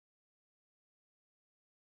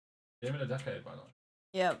 Game in a decade, by the way.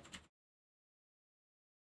 Yep.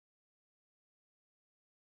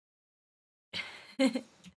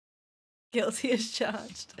 Guilty as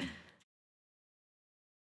charged.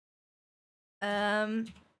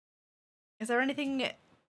 Is there anything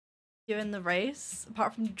you in the race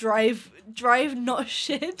apart from drive not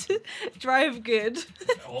shit, drive good?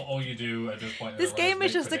 All you do at this point. This game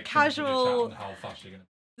is just a casual. How fast you're gonna...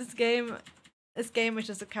 This game is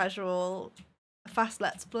just a casual, fast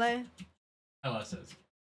let's play. LS is.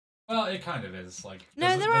 Well, it kind of is. Like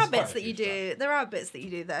no, there are bits that you do. There are bits that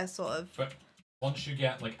you do that are sort of. But once you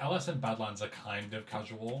get like LS and Badlands are kind of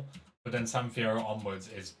casual, but then San Fierro onwards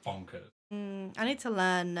is bonkers. I need to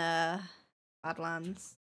learn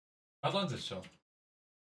Badlands. Badlands is chill.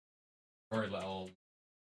 Very little.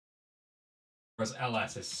 Whereas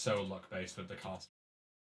LS is so luck based with the cast.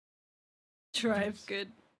 Drive good.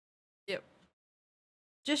 Yep.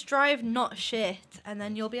 Just drive not shit, and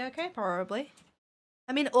then you'll be okay probably.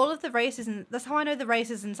 I mean, all of the races, and that's how I know the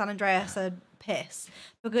races in San Andreas are piss,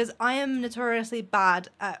 because I am notoriously bad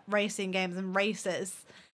at racing games and races,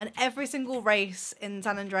 and every single race in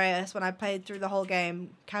San Andreas, when I played through the whole game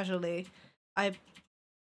casually, I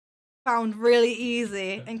found really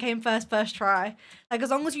easy and came first try. Like, as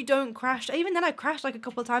long as you don't crash, even then I crashed like a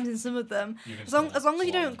couple of times in some of them. As long as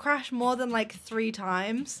you don't crash more than like 3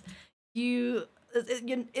 times,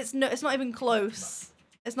 it's not even close.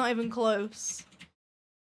 It's not even close.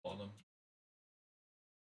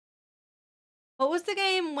 What was the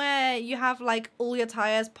game where you have like all your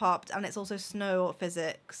tires popped and it's also snow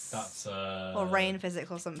physics? That's or rain physics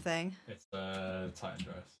or something. It's Titan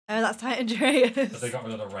Dress. Oh, that's Titan Dress. But they got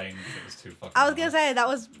rid of the rain because it was too fucking I was gonna say that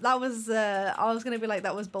was I was gonna be like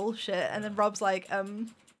that was bullshit, and then Rob's like No,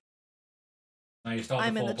 you start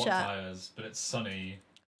I'm with in the 4 chat. tires, but it's sunny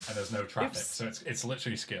and there's no traffic, Oops. so it's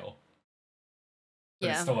literally skill. But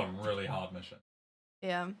Yeah. it's still a really hard mission.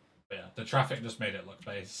 Yeah. But yeah, the traffic just made it look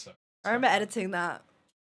base. So I remember editing that.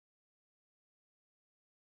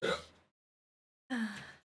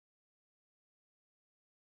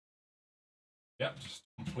 Yep, just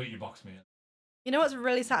completely box me in. You know what's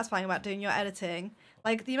really satisfying about doing your editing?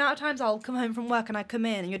 Like, the amount of times I'll come home from work and I come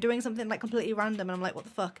in and you're doing something like completely random and I'm like, what the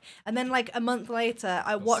fuck? And then like a month later,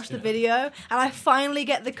 I watch the video and I finally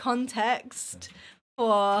get the context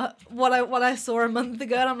for what I saw a month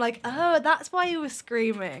ago, and I'm like, oh, that's why you were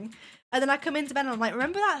screaming. And then I come into bed and I'm like,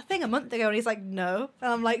 remember that thing a month ago? And he's like, no.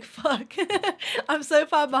 And I'm like, fuck. I'm so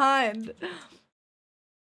far behind.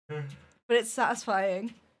 But it's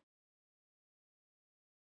satisfying.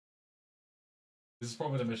 This is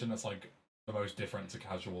probably the mission that's like the most different to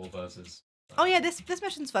casual versus. Oh yeah, this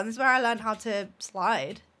mission's fun. This is where I learned how to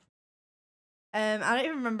slide. I don't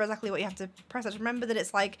even remember exactly what you have to press. I just remember that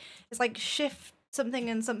it's like shift something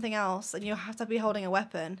and something else, and you have to be holding a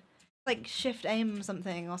weapon. It's like shift aim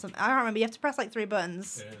something or something. I don't remember. You have to press like 3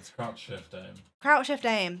 buttons. Yeah, it's crouch shift aim. Crouch shift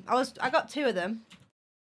aim. I got 2 of them.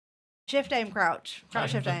 Shift aim crouch.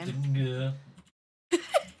 Crouch shift aim.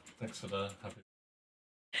 Thanks for the happy.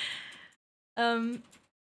 And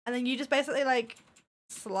then you just basically like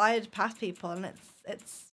slide past people, and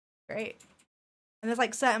it's great. And there's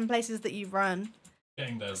like certain places that you run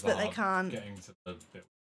Getting there's so that they can't. Getting to the bit,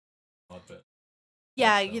 hard bit.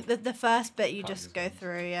 Yeah, the first bit you just go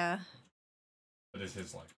through. Yeah. But this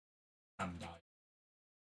is like and die.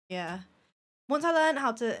 Yeah. Once I learned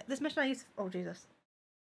how to this mission, I used oh Jesus.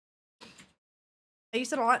 I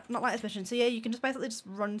used to not like this mission. So yeah, you can just basically just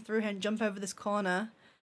run through here and jump over this corner.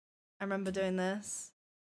 I remember doing this.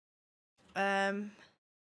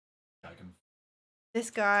 This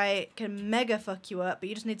guy can mega fuck you up, but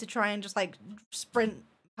you just need to try and just like sprint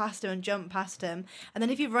past him and jump past him. And then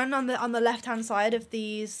if you run on the left hand side of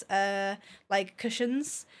these like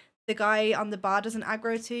cushions, the guy on the bar doesn't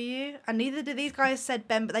aggro to you. And neither do these guys said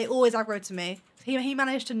Ben, but they always aggro to me. He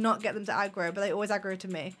managed to not get them to aggro, but they always aggro to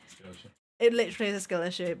me. It literally is a skill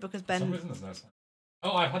issue because Ben. For some reason there's no sound.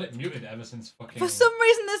 Oh, I've had it muted ever since fucking. For some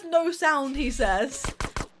reason, there's no sound. He says.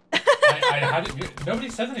 I had it muted. Nobody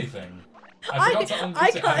said anything. I forgot to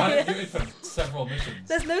unmute it. I had it muted for several missions.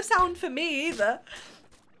 There's no sound for me either.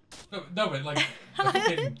 No, but like the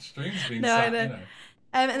fucking stream's being No, sat, I know. you know.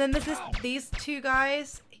 And then there's these 2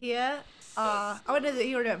 guys here. Oh no,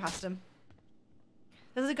 you already went past them.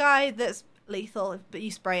 There's a guy that's lethal, but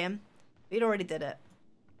you spray him. But you already did it.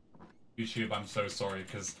 YouTube, I'm so sorry,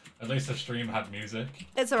 because at least the stream had music.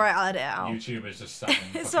 It's alright, I'll edit it out. YouTube is just sat in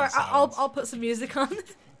It's alright, silence. I'll put some music on.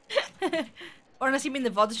 Or unless you mean the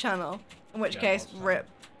VoDs channel, in which case, rip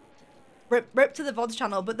to the VoDs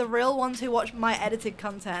channel. But the real ones who watch my edited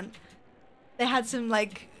content, they had some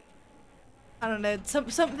like, I don't know,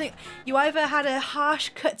 something. You either had a harsh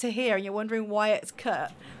cut to here and you're wondering why it's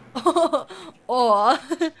cut, or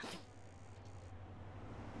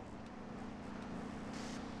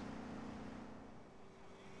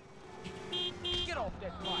Get off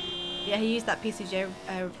that bike. yeah, he used that PCJ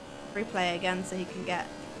replay again so he can get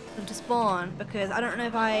them to spawn, because I don't know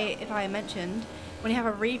if I mentioned, when you have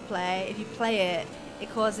a replay, if you play it, it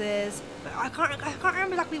causes, I can't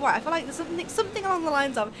remember exactly why. I feel like there's something along the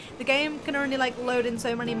lines of the game can only like load in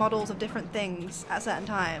so many models of different things at a certain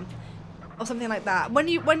time, or something like that. When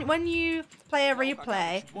you play a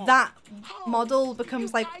replay, that model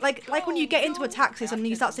becomes like when you get into a taxi, suddenly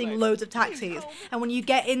you start seeing loads of taxis, and when you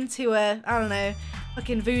get into a, I don't know,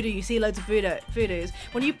 fucking voodoo, you see loads of voodoos.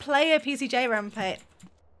 When you play a PCJ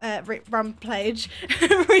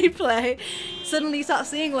replay, suddenly you start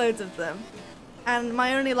seeing loads of them. And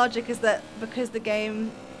my only logic is that because the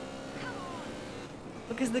game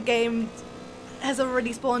has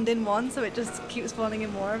already spawned in one, so it just keeps spawning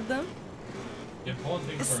in more of them. The important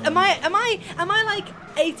thing for Am I like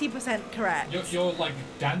 80% correct? You're like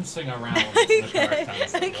dancing around the correct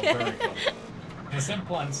answer. Okay. You're very close. The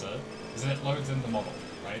simple answer is that it loads in the model,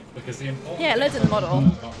 right? Because the important Yeah, it loads in thing the model.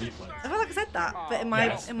 is not replays. I feel like I said that, but in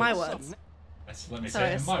my words. Yes, let me say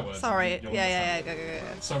Sorry, it in my words. sorry. You'll Yeah, understand.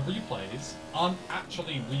 go. So replays aren't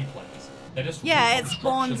actually replays. They're just Yeah, it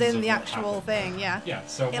spawns reconstructions in of the what actual happened. thing, yeah. Yeah,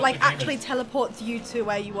 so It what like the game actually is- teleports you to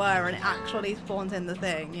where you were, and it actually spawns in the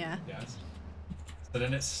thing, yeah. Yes. So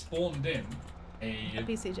then it's spawned in A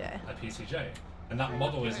PCJ. a PCJ, and that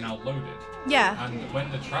model is now loaded. Yeah. And when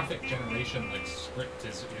the traffic generation like script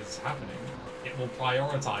is happening, it will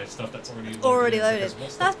prioritize stuff that's already Already in, loaded. because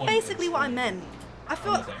what's the That's point in basically what I spawning meant. I other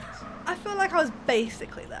feel things? like I was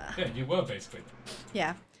basically there. Yeah, you were basically there.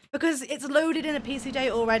 Yeah. Because it's loaded in a PCJ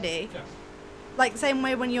already. Yeah. Like same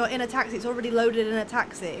way when you're in a taxi, it's already loaded in a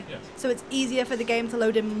taxi. Yes. So it's easier for the game to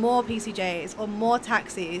load in more PCJs or more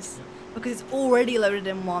taxis because it's already loaded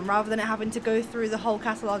in one, rather than it having to go through the whole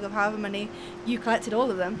catalogue of however many you collected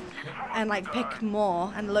all of them and like pick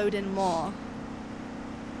more and load in more.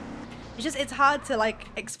 It's hard to like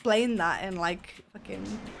explain that in like fucking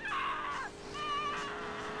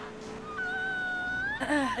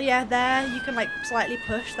yeah, there you can like slightly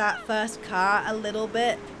push that first car a little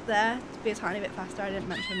bit there to be a tiny bit faster. I didn't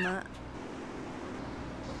mention that.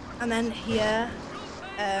 And then here,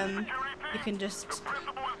 you can just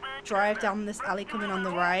drive down this alley coming on the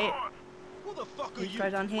right. You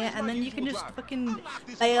drive down here, and then you can just fucking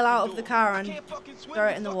bail out of the car and throw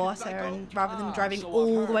it in the water, and rather than driving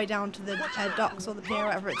all the way down to the docks or the pier,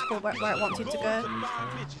 whatever it's called, where it wants you to go.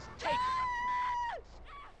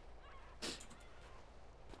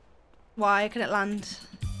 Why can it land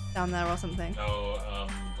down there or something? No,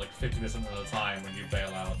 like 50% of the time when you bail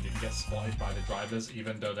out, you can get spotted by the drivers,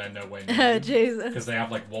 even though they're nowhere near Oh you. Jesus! Because they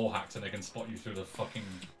have like wall hacks and they can spot you through the fucking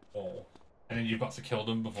wall. And then you've got to kill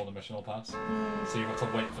them before the mission will pass. So you've got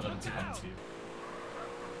to wait for them to come to you.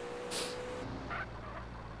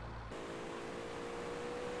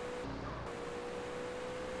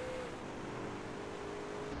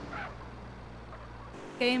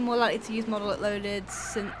 Game more likely to use model it loaded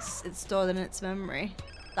since it's stored in its memory.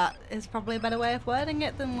 That is probably a better way of wording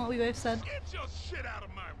it than what we both said. Get your shit out of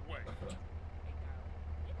my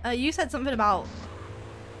way. You said something about...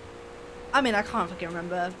 I mean, I can't fucking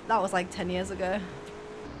remember. That was like 10 years ago.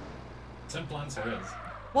 Simple answer is,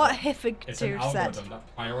 What it's an Hifig said. algorithm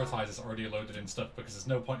that prioritizes already loaded in stuff, because there's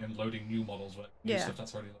no point in loading new models with new Yeah. stuff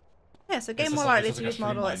that's already loaded. Yeah, so It's game just more like- likely it's to just use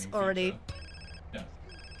like a model it's streamlining already... feature.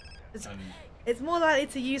 Yeah. And It's more likely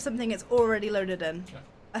to use something it's already loaded in. yeah,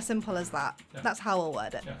 As simple as that. Yeah. That's how I'll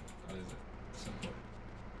word it. yeah, that is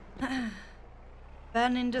it. Simple.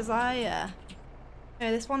 Burning Desire.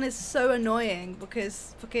 Yeah, this one is so annoying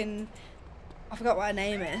because fucking... I forgot what her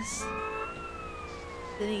name is.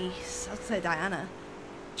 Denise. I was gonna say Diana.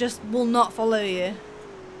 Just will not follow you.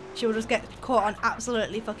 She will just get caught on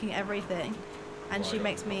absolutely fucking everything. And she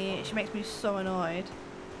makes me so annoyed.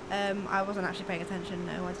 I wasn't actually paying attention.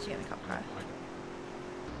 No, why did she get in a cop car?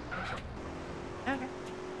 Okay.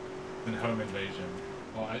 In home invasion,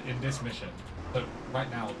 or in this mission, so right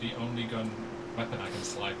now the only weapon I can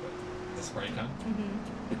slide with is a spray can.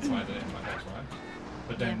 That's why I did it in my house, right?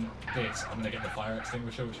 But then this, I'm gonna get the fire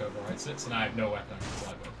extinguisher, which overrides it, so now I have no weapon I can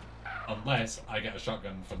slide with. Unless I get a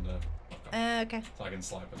shotgun from the shotgun. Okay. So I can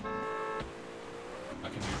snipe them. I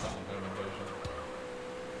can use that on home invasion.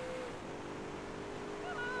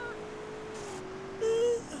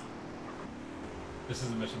 This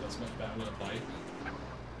is a mission that's much better with a bike.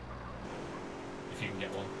 If you can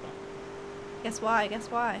get one. Guess why? Guess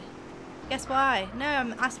why? Guess why? No,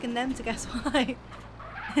 I'm asking them to guess why.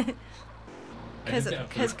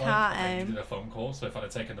 Because car aim. I needed a phone call, so if I'd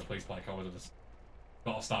have taken the police bike, I would have just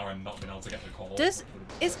got a star and not been able to get the call.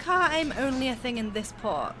 Is car aim only a thing in this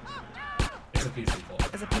port? It's a PC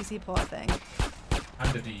port. It's a PC port thing.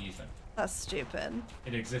 And a DE thing. That's stupid.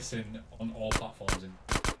 It exists on all platforms.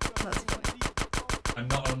 That's funny. And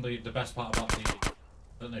not only the best part about DE, I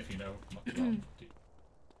don't know if you know much about DE.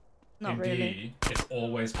 Not in really. DE, it's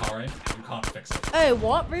always car aim. You can't fix it. Oh,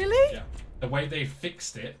 what? Really? Yeah. The way they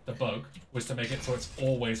fixed it, the bug, was to make it so it's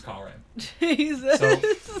always car aim. Jesus. So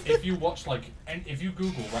if you watch if you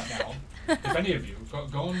Google right now, if any of you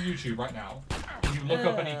go on YouTube right now, and you look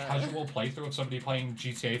up any casual playthrough of somebody playing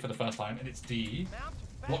GTA for the first time and it's DE,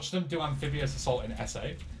 watch them do amphibious assault in SA,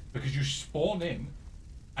 because you spawn in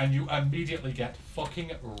and you immediately get fucking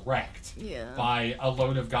wrecked by a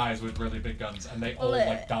load of guys with really big guns, and they all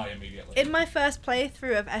like die immediately. In my first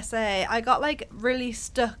playthrough of SA, I got like really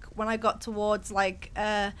stuck when I got towards like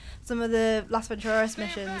some of the Las Venturas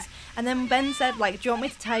missions, and then Ben said like, "Do you want me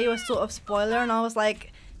to tell you a sort of spoiler?" And I was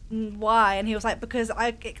like, "Why?" And he was like, "Because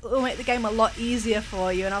it will make the game a lot easier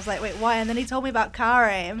for you." And I was like, "Wait, why?" And then he told me about car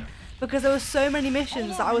aim. Because there were so many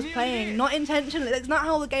missions that I was playing, not intentionally. It's not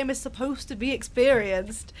how the game is supposed to be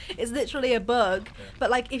experienced. It's literally a bug. But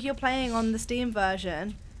like, if you're playing on the Steam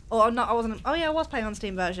version, or not, I wasn't. Oh yeah, I was playing on the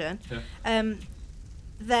Steam version.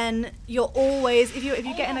 Then you're always, if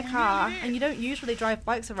you get in a car and you don't usually drive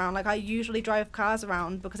bikes around. Like I usually drive cars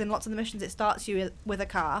around because in lots of the missions it starts you with a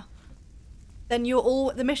car. Then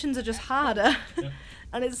the missions are just harder,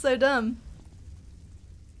 and it's so dumb.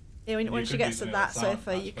 Yeah, once you get to that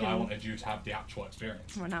sofa, you can. But I wanted you to have the actual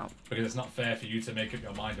experience. Run out. Because it's not fair for you to make up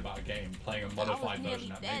your mind about a game playing a modified version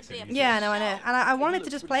that makes it easy. Yeah, no, I know. And I wanted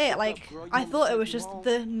to just play it like, I thought it was just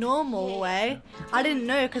the normal way. I didn't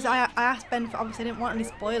know, because I asked Ben, for, obviously I didn't want any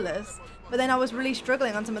spoilers. But then I was really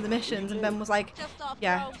struggling on some of the missions, and Ben was like,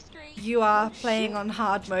 yeah, you are playing on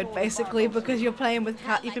hard mode, basically, because you're playing with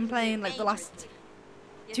you've been playing like the last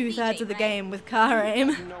 2/3 of the game with car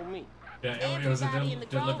aim. Yeah, it was a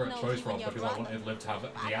deliberate choice, Rob, because I wanted Liv to have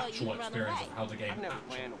the actual experience of how the game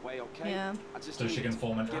actually. Yeah. So she can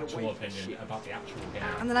form an actual opinion about the actual game.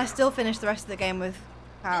 And then I still finished the rest of the game with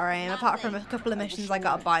power aim. Apart from a couple of missions, I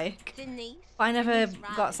got a bike. But I never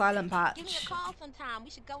got silent patch.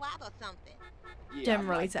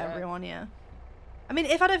 Generally to everyone, yeah. I mean,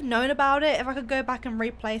 if I'd have known about it, if I could go back and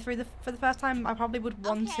replay through for the first time, I probably would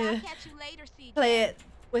want to play it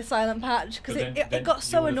with silent patch, because it got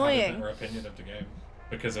so annoying. Had a opinion of the game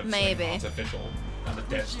because of maybe artificial and the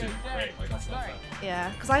devs didn't great. Like that's not fair. Yeah,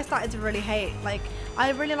 because I started to really hate. Like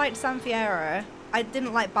I really liked San Fierro. I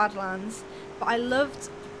didn't like Badlands, but I loved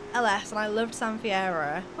LS and I loved San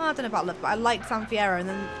Fierro. Well, I don't know about love, but I liked San Fierro. And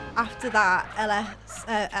then after that,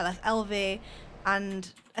 LV, and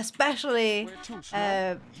especially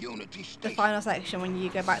the final section when you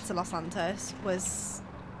go back to Los Santos was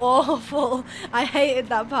awful. I hated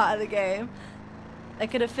that part of the game. I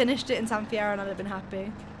could have finished it in San Fierro and I'd have been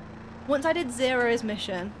happy. Once I did Zero's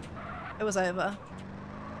mission, it was over.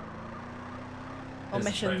 Or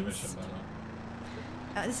missions.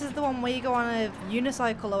 This is the one where you go on a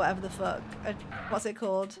unicycle or whatever the fuck. What's it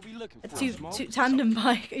called? A tandem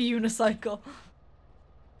bike, a unicycle.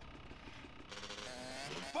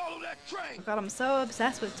 Oh god, I'm so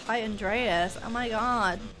obsessed with Andreas. Oh my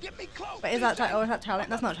god. Wait, is that challenge?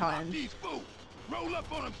 That's not challenge.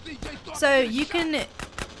 So you can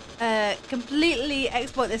completely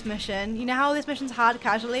exploit this mission. You know how this mission's hard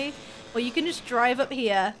casually? Well, you can just drive up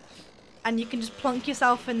here and you can just plonk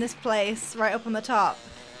yourself in this place right up on the top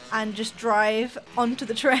and just drive onto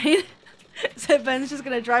the train. So Ben's just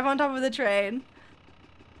gonna drive on top of the train.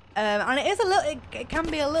 And it is it can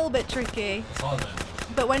be a little bit tricky.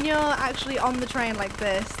 But when you're actually on the train like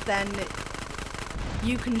this, then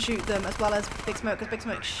you can shoot them as well as Big Smoke, because Big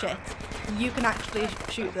Smoke's shit. You can actually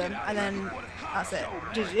shoot them, and then that's it.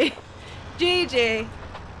 GG. GG.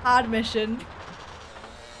 Hard mission.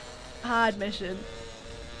 Hard mission.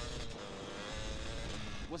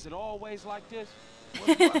 Was it always like this?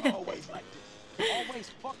 Was it always like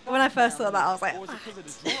this? When I first saw that, I was like, what?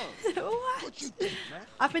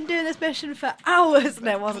 I've been doing this mission for hours.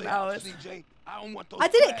 No, it wasn't hours. I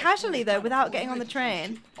did it casually though, without getting on the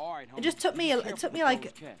train. It just took me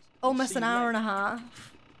like almost an hour and a half.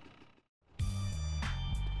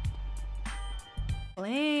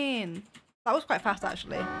 Clean. That was quite fast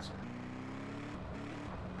actually.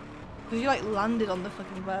 Because you like landed on the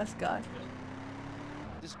fucking first guy.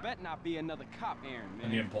 This better not be another cop errand, man.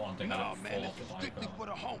 And the important thing, I No, don't man, fall this off is the strictly bike. for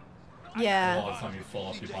the home. A Yeah. lot of the time you fall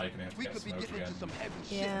off your bike and you have to We get could be smoked getting again. into some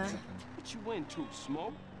heavy Yeah. shit. What you into,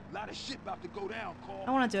 Smoke? A lot of shit about to go down, Carl.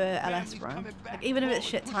 I want to do a LS run. Like, even if it's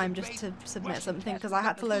shit time just to submit something, because I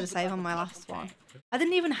had to load a save on my last one. I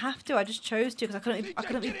didn't even have to, I just chose to because I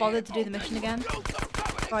couldn't be bothered to do the mission again.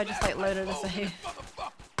 So I just like loaded a save.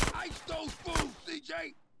 Ice those fools,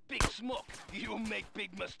 CJ. Big Smoke, you'll make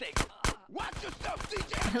big mistakes. Watch yourself,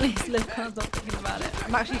 CJ. At least Liv can't stop thinking about it.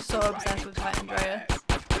 I'm actually so obsessed with fighting Andreas.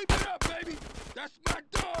 Keep it up, baby. That's my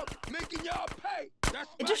dog, making y'all pay.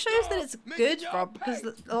 It just shows that it's good, Rob, because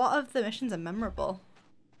a lot of the missions are memorable.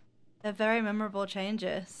 They're very memorable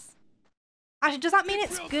changes. Actually, does that mean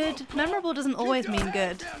it's good? Memorable doesn't always mean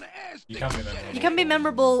good. You can be memorable. You can be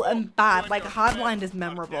memorable and bad. Like, Hardlined is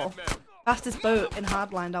memorable. Fastest boat in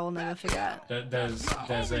Hardlined, I will never forget. There's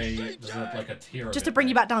like a tier of Just it, to bring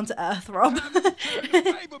you right? back down to earth, Rob.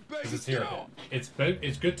 There's a tier of it.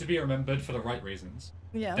 It's good to be remembered for the right reasons.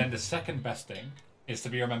 Yeah. Then the second best thing is to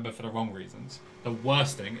be remembered for the wrong reasons. The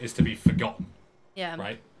worst thing is to be forgotten. Yeah.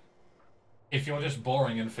 Right? If you're just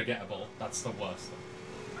boring and forgettable, that's the worst thing.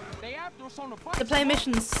 They after us on the bike. The play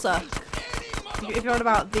missions suck. If you're on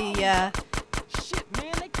about the Shit,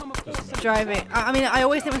 man, they coming for us. driving, I mean, I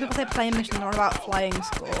always think when people say play mission, they're on about flying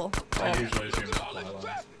school. I usually assume it's fly lines.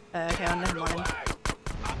 Okay, well, never mind.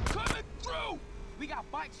 I'm coming through. We got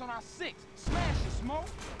bikes on our six. Smash it, Smoke.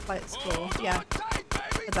 Flight school, yeah, Tight,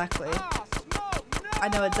 baby. exactly. Ah, Smoke, no. I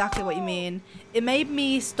know exactly what you mean. It made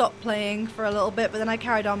me stop playing for a little bit, but then I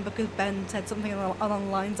carried on because Ben said something along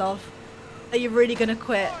the lines of, "Are you really gonna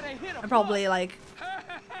quit?" Oh, they hit a And probably like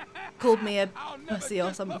called me a I'll never pussy or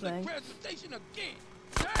give public something. transportation again.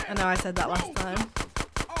 I know I said that last time.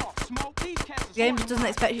 Oh, Smoke, these cats The game just doesn't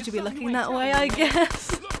expect you to be looking that way, I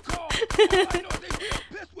guess. Look, Carl, all I know is they real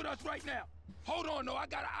pissed with us right now. Hold on, though, I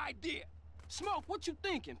got an idea. Smoke, what you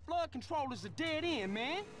thinking? Flood control is a dead end,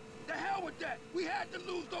 man. The hell with that. We had to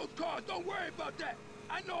lose those cars. Don't worry about that.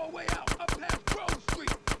 I know a way out up past Grove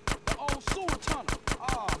Street. The old sewer tunnel.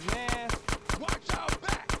 Oh, man. Watch our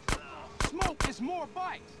back. Smoke, it's more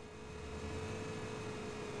bikes.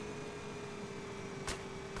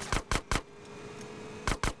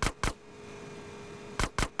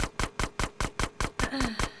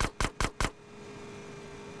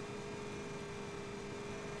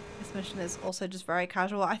 This mission is also just very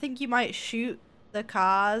casual. I think you might shoot the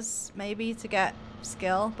cars maybe to get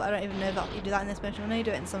skill, but I don't even know that you do that in this mission. I know you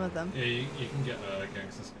do it in some of them. Yeah, you can get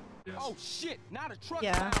gangster skin. Yes. Oh, shit. Now the truck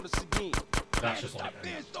Yeah. found us again. That's just like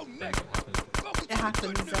Being so thing negative. that happens. Focus It on the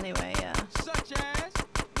happens good news. anyway, yeah. Such as...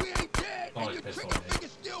 We ain't dead, Oh, and it's your pissed trigger on me. finger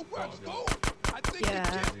still works, Oh, fool. I think Yeah.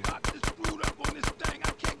 the kid box is screwed up on this thing.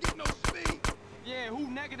 I can't get no speed. Yeah, who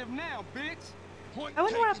negative now, bitch? Point I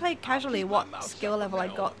wonder when I taken. played I'll casually keep what my mouth skill shut level from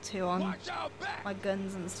I now got to on Watch our back. my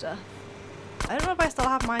guns and stuff. I don't know if I still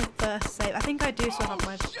have my first save. I think I do still have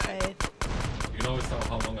my save. You can always tell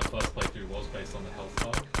how long a first playthrough was based on the health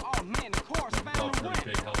bar. Oh, man, the car's You've found got the really way.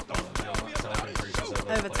 big health bar. Your max health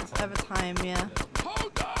increases Over time, yeah.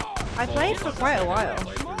 Hold on. I played for quite a while.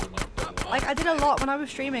 while. Like, I did a lot when I was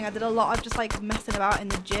streaming. I did a lot of just like messing about in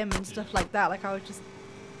the gym and stuff like that. Like, I was just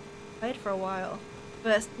played for a while,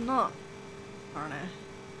 but it's not. I don't know.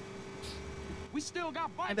 We still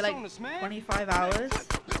got bikes Maybe on us, man. like 25 hours.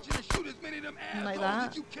 Bitch, and shoot as many of them Something like assholes that.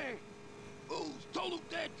 as you can. Fools, total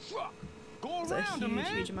dead truck. Go It's a around them, man.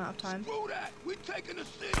 huge amount of time. Screw that. We taking the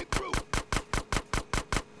scenic route.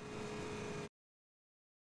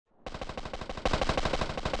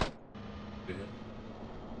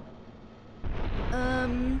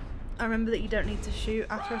 I remember that you don't need to shoot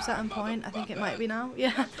after a certain point. I think it might be now.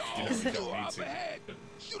 Yeah. Because it, Go up ahead.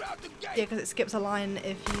 Shoot out the gate. yeah, 'cause it skips a line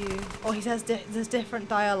if you. Or he says there's different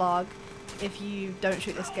dialogue if you don't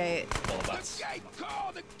shoot this gate. Well, The that's gate,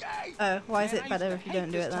 call the gate. Oh, why is Man, it I better used if to you don't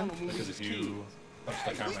hate do this it then? tunnel when we because was if you touch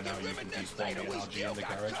the camera now, you can despawn the LG in the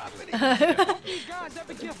garage. kids. These guys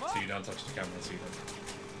ever give up? So you don't touch the camera, so you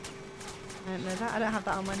don't. I don't know that. I don't have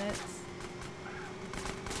that on my notes.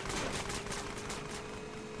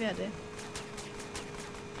 Yeah, I do.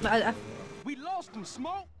 But I We lost them,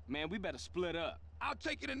 Smoke. Man, we better split up. I'll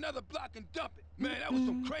take it another block and dump it. Man, that was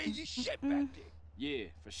some crazy shit back there. Yeah,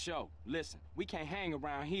 for sure. Listen, we can't hang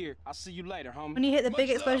around here. I'll see you later, homie. when you hit the big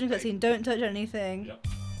Much explosion love, cutscene, don't touch anything.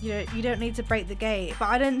 Yep. You don't need to break the gate. But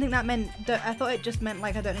I don't think that meant. I thought it just meant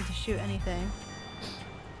like I don't need to shoot anything.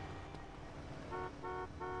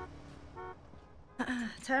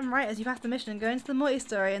 Turn right as you pass the mission and go into the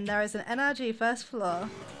multi-story, and there is an NRG first floor.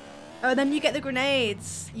 Oh, then you get the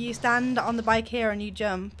grenades. You stand on the bike here and you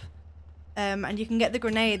jump. And you can get the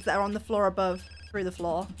grenades that are on the floor above through the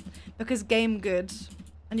floor. Because game good.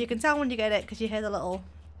 And you can tell when you get it because you hear the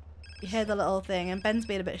little thing, and Ben's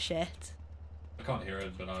being a bit shit. I can't hear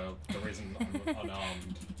it, but the reason I'm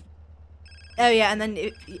unarmed. Oh yeah, and then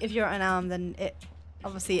if you're unarmed, then it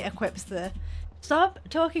obviously equips the... Stop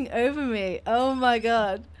talking over me. Oh my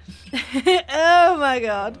god. Oh my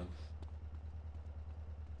god.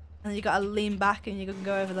 And you gotta lean back and you can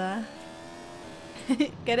go over there.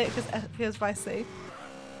 Get it? Because it feels spicy.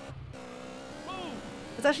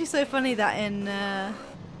 It's actually so funny that in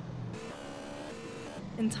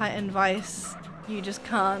Titan Vice, you just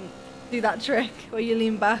can't do that trick where you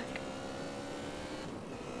lean back.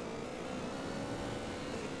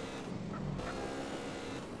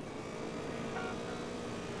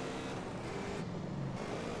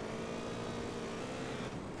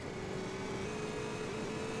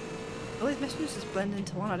 All these missions just blend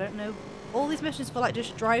into one, I don't know. All these missions feel like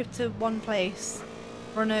just drive to one place,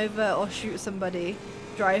 run over or shoot somebody,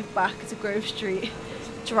 drive back to Grove Street,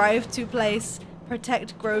 drive to place,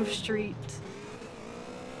 protect Grove Street,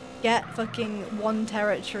 get fucking one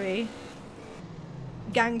territory,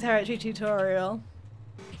 gang territory tutorial.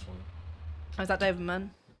 Oh, is that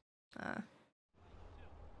Doberman?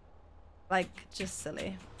 Like, just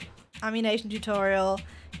silly. Ammunition tutorial,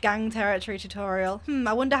 gang territory tutorial.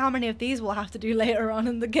 I wonder how many of these we'll have to do later on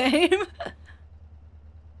in the game.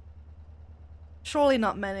 Surely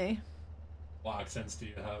not many. What accents do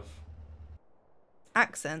you have?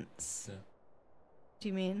 Accents? Yeah. Do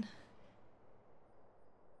you mean?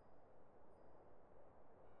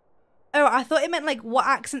 Oh, I thought it meant like, what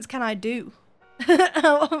accents can I do?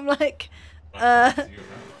 I'm like, I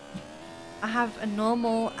have a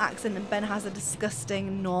normal accent and Ben has a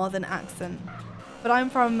disgusting northern accent. But I'm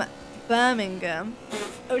from Birmingham,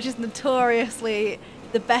 which is notoriously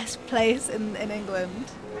the best place in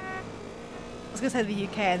England. I was going to say the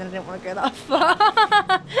UK and then I didn't want to go that far.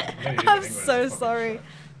 I'm so sorry.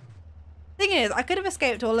 Thing is, I could have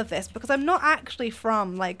escaped all of this because I'm not actually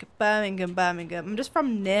from like Birmingham. I'm just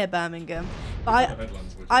from near Birmingham. But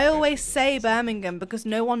I always say Birmingham because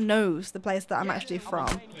no one knows the place that I'm actually from.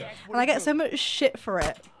 And I get so much shit for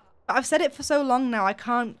it. But I've said it for so long now, I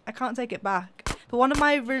can't take it back. But one of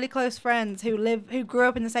my really close friends who grew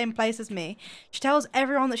up in the same place as me, she tells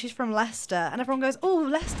everyone that she's from Leicester, and everyone goes, "Oh,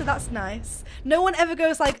 Leicester, that's nice." No one ever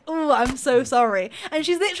goes like, "Oh, I'm so sorry." And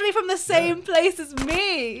she's literally from the same place as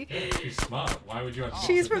me. Yeah, she's smart. Why would you have to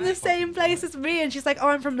She's from the same place as me, and she's like, "Oh,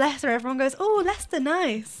 I'm from Leicester." Everyone goes, "Oh, Leicester,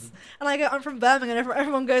 nice." And I go, "I'm from Birmingham," and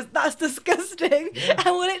everyone goes, "That's disgusting." Yeah.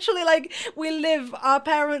 And we're literally like, our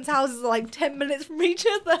parents' houses are like 10 minutes from each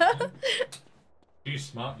other. Are you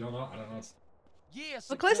smart? You're not? I don't know.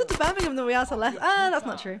 We're closer to Birmingham than we are to Leicester. That's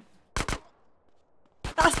not true.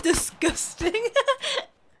 That's disgusting.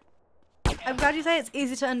 I'm glad you say it's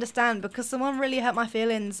easy to understand because someone really hurt my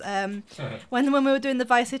feelings when we were doing the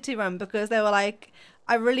Vice City run because they were like,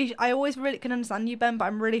 I always really can understand you, Ben, but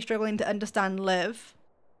I'm really struggling to understand Liv.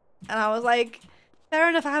 And I was like, fair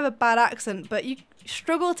enough, I have a bad accent, but you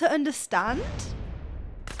struggle to understand?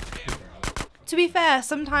 To be fair,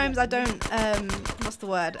 sometimes I don't, what's the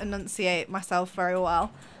word, enunciate myself very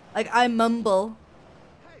well. Like, I mumble.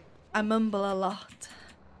 I mumble a lot.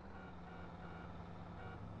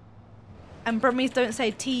 And Brummies don't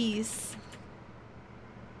say T's.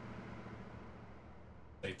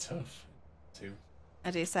 Say tough, too.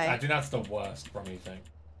 I do say. I think that's the worst Brummy thing.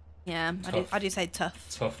 Yeah, I do say tough.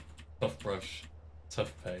 Tough brush.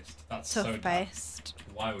 Tough paste. That's tough so paste.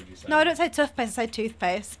 dumb. Why would you say No, that? I don't say tough paste, I say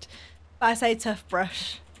toothpaste. But I say tough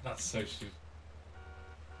brush. That's so stupid.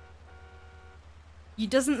 You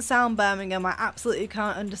doesn't sound Birmingham. I absolutely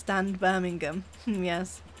can't understand Birmingham.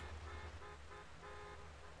 Yes.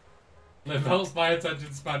 Liv helps my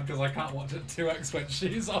attention span because I can't watch it 2x when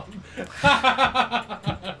she's on.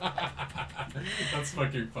 That's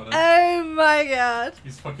fucking funny. Oh my god.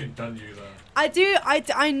 He's fucking done you there.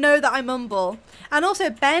 I know that I mumble. And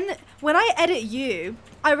also, Ben, when I edit you,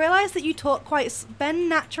 I realise that you talk Ben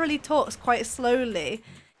naturally talks quite slowly.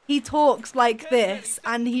 He talks like this,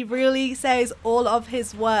 and he really says all of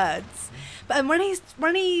his words. But when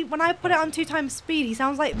I put it on 2x speed, he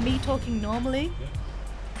sounds like me talking normally. Yeah.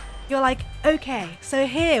 You're like, okay, so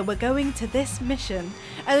here we're going to this mission,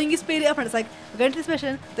 and then you speed it up, and it's like, we're going to this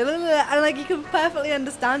mission, and like you can perfectly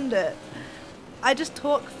understand it. I just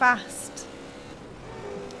talk fast.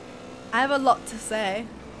 I have a lot to say.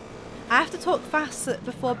 I have to talk fast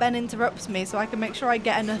before Ben interrupts me so I can make sure I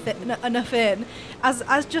get enough in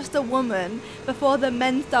as just a woman before the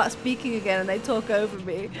men start speaking again and they talk over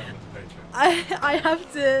me. I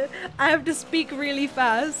have to speak really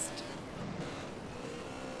fast.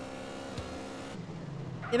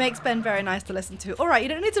 It makes Ben very nice to listen to. Alright, you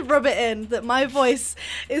don't need to rub it in that my voice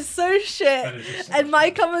is so shit and my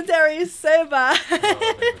commentary is so bad.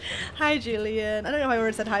 Hi Julian. I don't know if I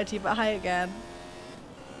already said hi to you, but hi again.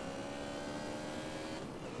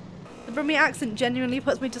 The Brummie accent genuinely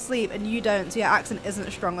puts me to sleep and you don't, so your accent isn't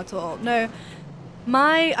strong at all. No,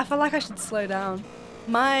 I feel like I should slow down.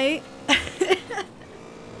 My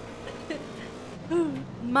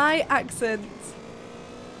accent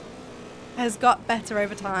has got better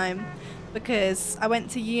over time because I went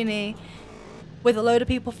to uni with a load of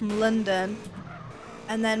people from London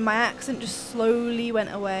and then my accent just slowly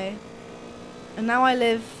went away. And now I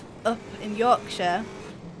live up in Yorkshire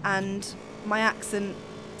and my accent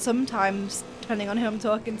sometimes, depending on who I'm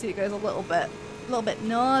talking to, goes a little bit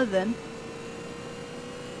northern.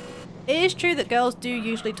 It is true that girls do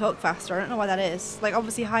usually talk faster. I don't know why that is. Like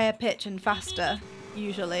obviously higher pitch and faster,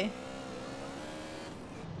 usually.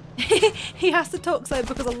 He has to talk slow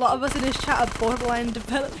because a lot of us in his chat are borderline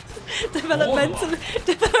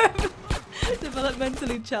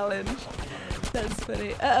developmentally challenged. That's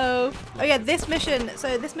funny. Uh-oh. Oh yeah, this mission,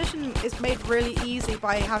 so this mission is made really easy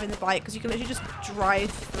by having the bike because you can literally just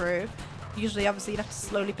drive through. Usually, obviously, you'd have to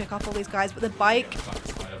slowly pick up all these guys, but the bike...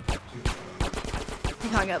 You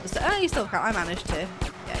can't get up the stairs. Oh, you still can't. I managed to.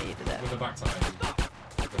 Yeah, you did it. With the back tire.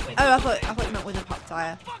 Oh, I thought you meant with the pop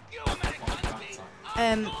tire.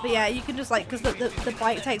 But yeah, you can just like, because the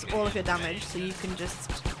bike takes all of your damage, so you can just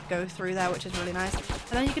go through there, which is really nice.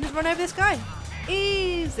 And then you can just run over this guy.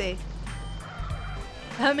 Easy.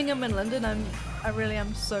 Birmingham and London, I really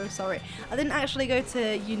am so sorry. I didn't actually go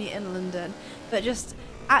to uni in London, but just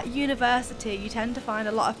at university, you tend to find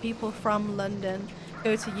a lot of people from London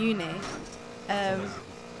go to uni.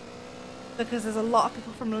 Because there's a lot of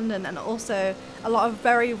people from London and also a lot of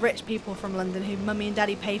very rich people from London who mummy and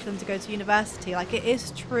daddy pay for them to go to university. Like it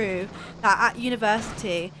is true that at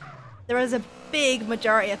university there is a big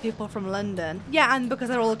majority of people from London. Yeah, and because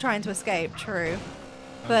they're all trying to escape, true.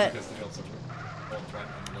 But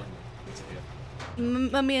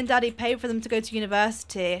mummy and daddy pay for them to go to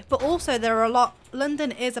university. But also there are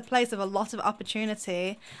London is a place of a lot of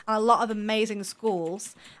opportunity and a lot of amazing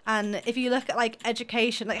schools. And if you look at like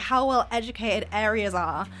education, like how well educated areas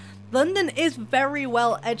are, London is very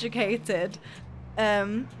well educated.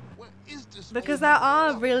 Because there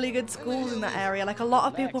are really good schools in that area. Like a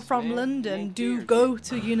lot of people from London do go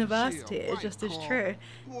to university. It just is true.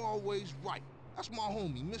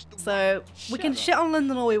 So we can shit on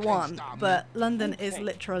London all we want, but London is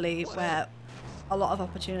literally where a lot of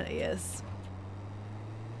opportunity is.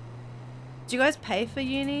 Do you guys pay for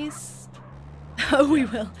unis? Oh, we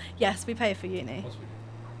will. Yes, we pay for uni.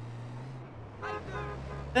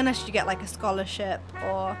 Unless you get like a scholarship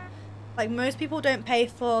or like most people don't pay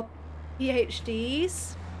for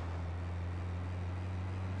PhDs.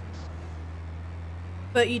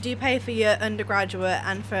 But you do pay for your undergraduate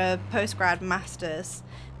and for postgrad masters.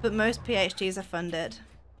 But most PhDs are funded.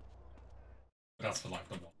 That's for like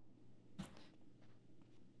the one.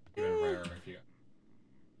 Even rarer if you...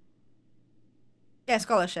 Yeah,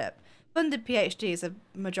 scholarship. Funded PhDs are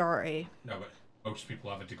majority. No, but most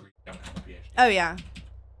people have a degree, don't have a PhD. Oh yeah.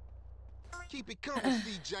 Keep it coming,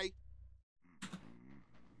 CJ.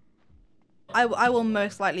 I will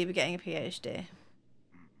most likely be getting a PhD.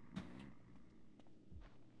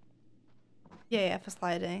 Yeah, for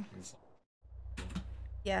sliding.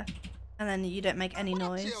 Yeah. And then you don't make any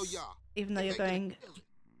noise, even though you're going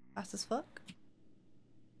fast as fuck.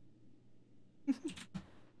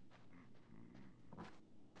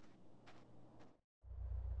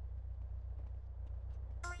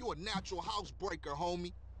 You're a natural housebreaker,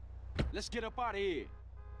 homie. Let's get up out of here.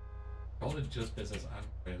 Call it just business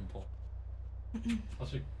and import.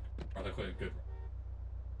 That's rather quite good.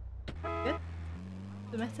 Good.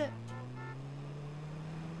 Submit it.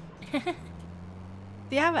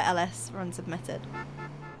 Do you have an LS run submitted?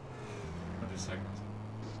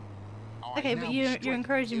 Okay, but you're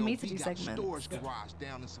encouraging me to do segments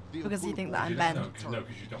because you think that I'm Ben. No, because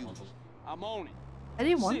you don't want to. I'm on it. I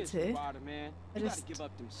didn't want to. I just give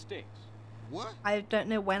up them sticks. I don't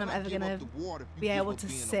know when I'm ever gonna be able to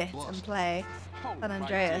sit and play San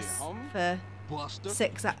Andreas for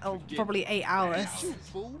 6 or probably 8 hours.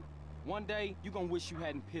 One day you gonna wish you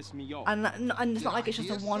hadn't pissed me off. And it's not like it's just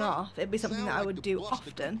a one-off. It'd be something that I would do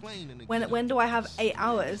often. When do I have 8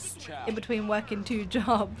 hours in between working 2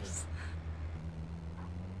 jobs?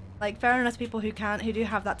 Like fair enough to people who do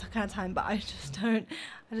have that kind of time, but I just don't.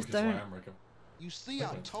 I just don't. You see,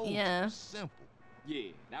 I told yeah. you, simple.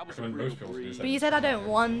 Yeah, that was a Recommend real most people to do breeze. But you said I don't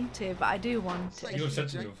want to, but I do want to. You have said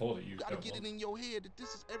to me before that you gotta don't get it want. in your head that this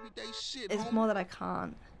is everyday shit. It's homie. more that I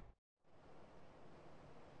can't.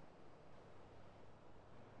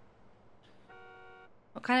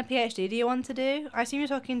 What kind of PhD do you want to do? I assume you're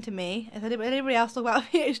talking to me. Is anybody else talk about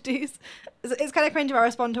PhDs? It's kind of cringe if I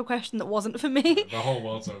respond to a question that wasn't for me. The whole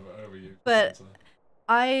world's over you. But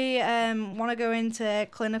I want to go into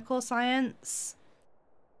clinical science.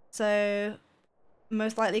 So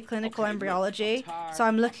most likely clinical embryology. So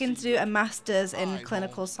I'm looking to do a master's in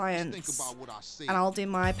clinical science. And I'll do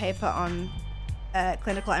my paper on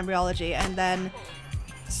clinical embryology and then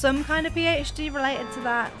some kind of PhD related to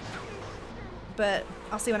that. But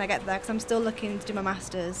I'll see when I get there because I'm still looking to do my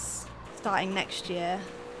master's starting next year.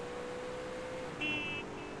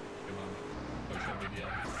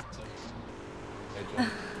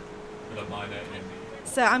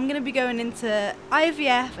 So I'm going to be going into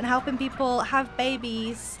IVF and helping people have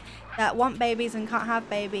babies that want babies and can't have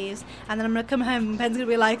babies. And then I'm going to come home and Ben's going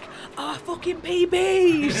to be like, oh, fucking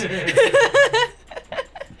PBs!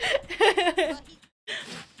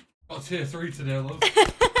 Got tier 3 today, love.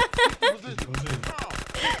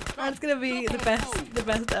 That's going to be the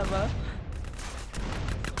best ever.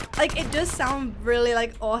 Like, it does sound really,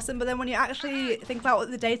 like, awesome, but then when you actually think about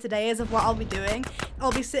what the day-to-day is of what I'll be doing,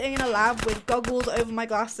 I'll be sitting in a lab with goggles over my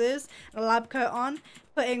glasses and a lab coat on,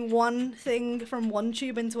 putting one thing from one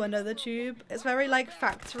tube into another tube. It's very, like,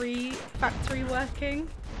 factory working.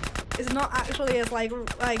 It's not actually as, like,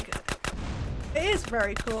 it is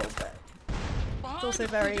very cool, but it's also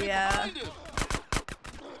very,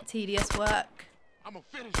 tedious work.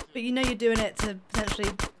 But you know you're doing it to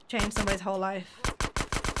potentially change somebody's whole life.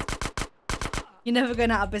 You're never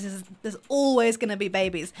going out of business. There's always going to be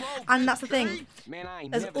babies. And that's the thing.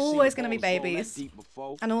 There's always going to be babies.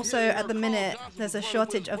 And also, at the minute, there's a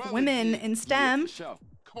shortage of women in STEM. So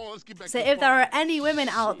if there are any women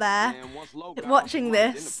out there watching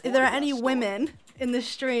this, if there are any women in the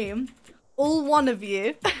stream, all one of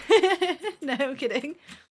you, no, I'm kidding.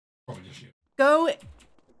 Go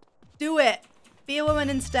do it. Be a woman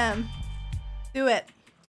in STEM. Do it.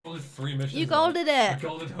 You golded it.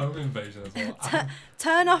 Golded home invasion as well.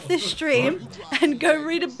 Turn off this stream and go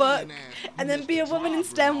read a book and then be a woman in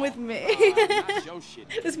STEM with me.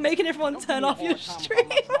 Just making everyone turn off your stream.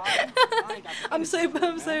 I'm so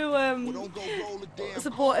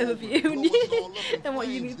supportive of you and what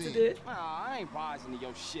you need to do.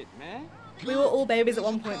 We were all babies at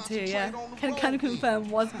one point too, yeah. Can confirm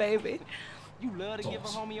was baby. You love to give a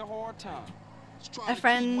homie a hard time. A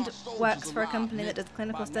friend works for a company that does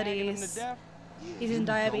clinical studies. He's in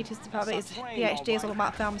diabetes department. His PhD is all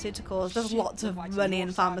about pharmaceuticals. There's lots of money in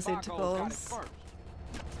pharmaceuticals.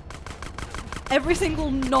 Every single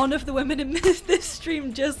none of the women in this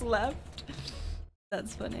stream just left.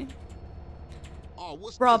 That's funny.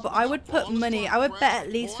 Rob, I would put money. I would bet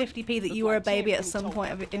at least 50p that you were a baby at some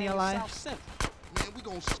point in your life. Man, we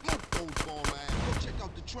gonna smoke those ball ass. Go check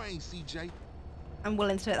out the train, CJ. I'm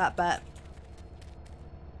willing to take that bet.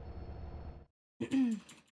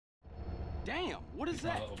 Damn, what is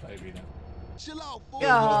that? Chill out, fool.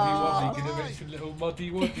 Little muddy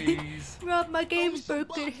waddies. Rob, my game's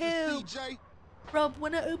broken. Help. Rob,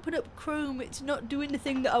 when I open up Chrome, it's not doing the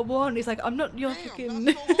thing that I want. He's like, I'm not your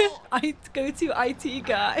fucking go-to IT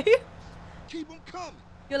guy. Keep them coming.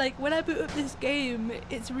 You're like, when I boot up this game,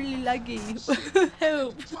 it's really laggy.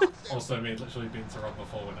 Help. Also, me literally been to Rob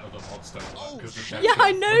before when other mods don't work. Yeah,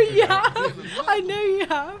 I know you have. I know you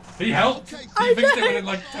have. He helped. He fixed it within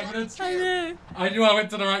like 10 minutes. I know. I knew I went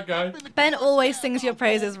to the right guy. Ben always sings your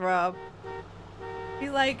praises, Rob.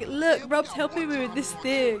 He's like, look, Rob's helping me with this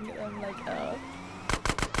thing. And I'm like, oh.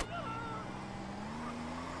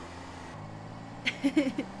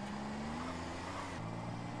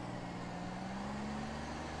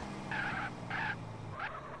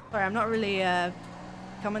 Sorry, I'm not really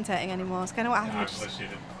commentating anymore. It's kind of what happened.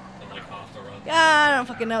 Yeah, I don't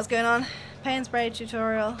fucking know what's going on. Pay and spray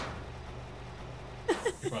tutorial.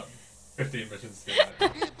 Well, 15 missions.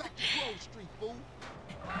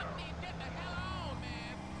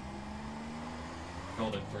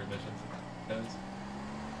 Golden 3 missions.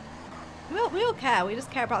 We all care. We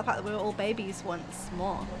just care about the fact that we were all babies once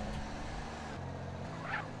more.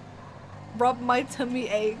 Rob, my tummy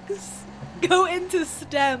aches. Go into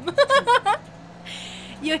STEM.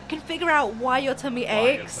 You can figure out why your tummy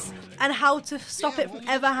aches and how to stop it from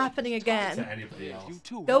ever happening again.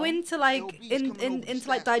 Go into like into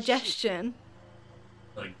like digestion.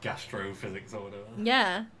 Like gastrophysics or whatever.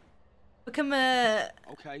 Yeah. Become a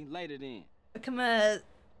Okay, later then. become a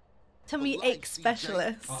tummy ache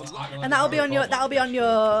specialist, I and that'll be on your definition.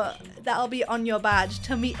 that'll be on your badge,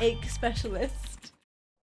 tummy ache specialist.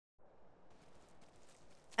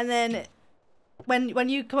 And then when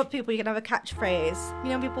you come up to people, you can have a catchphrase. You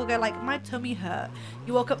know, people go like, "My tummy hurt."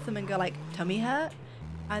 You walk up to them and go like, "Tummy hurt,"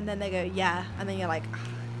 and then they go, "Yeah," and then you're like,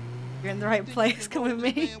 "You're in the right place. Come with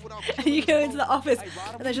me." And you go into the office,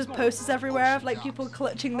 and there's just posters everywhere of like people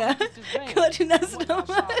clutching their stomach.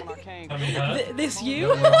 This you?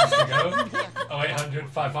 No one wants to go. 0800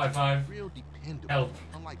 555 Real dependable. help.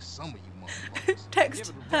 Unlike some of you motherfuckers.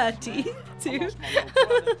 Text Hurty to.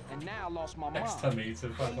 And now I lost my mom. Next time me to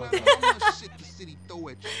No 555. matter how much shit the city throw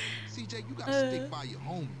at you, CJ, you gotta stick by your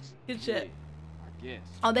homies. Good shit. I guess.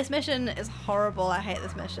 Oh, this mission is horrible. I hate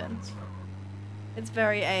this mission. It's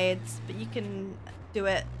very AIDS, but you can do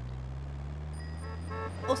it.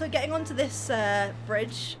 Also, getting onto this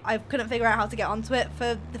bridge, I couldn't figure out how to get onto it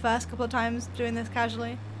for the first couple of times doing this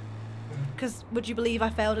casually. Because would you believe I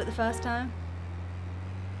failed it the first time?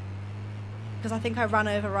 Because I think I ran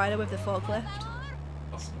over Ryder with the forklift.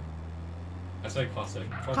 Classic. I say classic.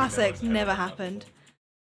 Probably Classic, never never happened. happened.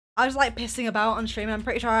 I was like pissing about on stream. I'm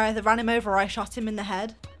pretty sure I either ran him over or I shot him in the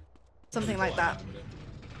head. Something like that.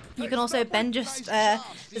 You can also, Ben just,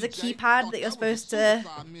 there's a keypad that you're supposed to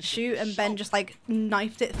shoot, and Ben just like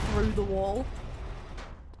knifed it through the wall.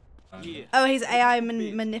 Yeah. Oh, he's AI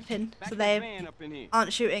maniping, so Back they the van up in here.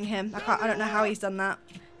 aren't shooting him. I don't know how he's done that.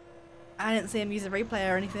 I didn't see him use a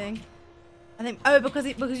replay or anything. I think, oh, because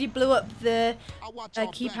you blew up the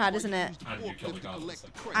keypad, isn't it? And you killed the guard at the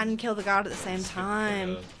same time. And kill the guard at the same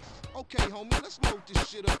time. Okay, homie, let's load this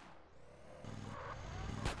shit up.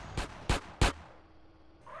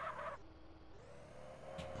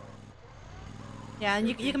 Yeah, and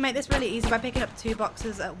you can make this really easy by picking up 2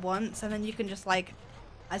 boxes at once, and then you can just like,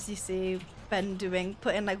 as you see Ben doing,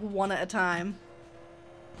 put in like 1 at a time.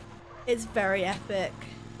 It's very epic.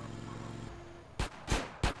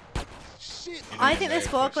 Shit. I think this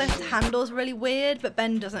forklift handles really weird, but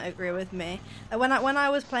Ben doesn't agree with me. Like when I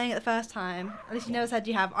was playing it the first time, at least you never said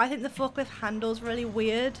you have. I think the forklift handles really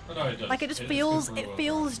weird. Oh, no, it does. Like it just It's feels super well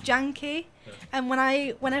feels janky, Yeah. and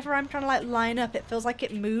whenever I'm trying to like line up, it feels like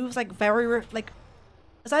it moves like very like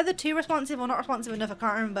it's either too responsive or not responsive enough. I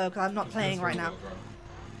can't remember because I'm not It's playing right really now. well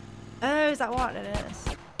done. Oh, is that what it is?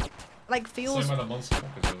 Like feels Same with the monster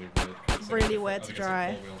truck is really weird. 'cause it's like really different- weird I to think it's like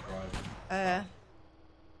drive. 4-wheel drive.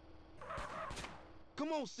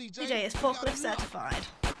 Come on, CJ. CJ is You gotta forklift know. certified.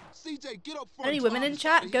 CJ, get up front. Any women in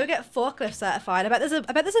chat? Go get forklift certified. I bet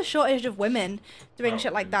there's a shortage of women doing Oh,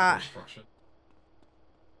 shit like really that. structured.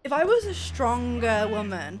 If I was a stronger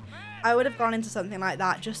woman, I would have gone into something like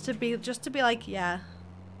that just to be like, yeah,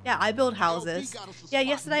 I build houses. Yeah,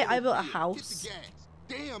 yesterday I built a house.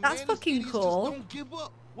 That's fucking cool.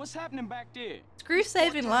 What's happening back there? Screw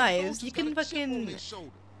saving lives. You can fucking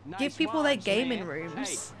give people their rhymes, gaming man.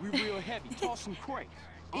 rooms. Hey, we real heavy. Toss some crates.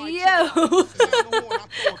 Yo!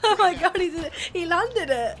 Oh my god, he landed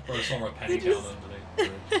it. Throw some a penny Did down you- underneath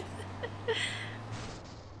the bridge.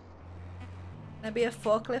 Can I be a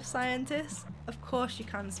forklift scientist? Of course you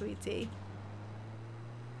can, sweetie.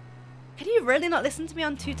 Can you really not listen to me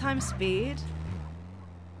on 2 times speed?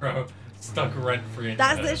 Bro, stuck rent free in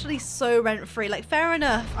That's your head. literally so rent-free. Like, fair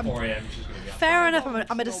enough. 4 AM, she's gonna be up. Fair enough,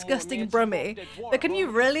 I'm a disgusting brummy. But can you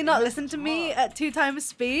really not listen to me at 2 times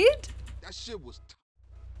speed? That shit was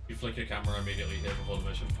You flick your camera immediately here before the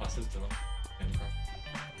mission passes to them.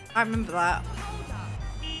 I remember that.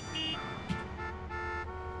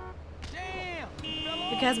 Damn!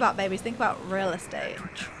 Who cares about babies? Think about real estate.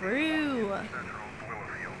 True.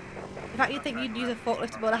 In fact, you'd think you'd use a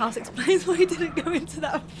forklift to build a house explains why you didn't go into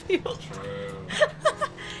that field. True.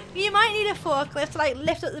 You might need a forklift to like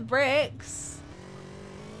lift up the bricks.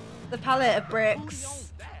 The pallet of bricks.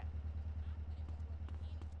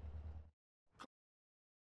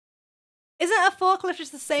 Isn't a forklift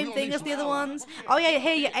just the same thing as the other ones? Oh yeah,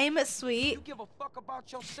 here you aim it sweet You give a fuck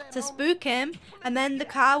about your set, to homie? spook him, and then the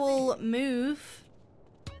car will move.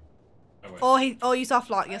 Oh, wait. Or you soft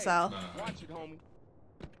lock yourself. No, no, Watch it, homie.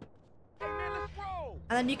 Hey man, let's roll.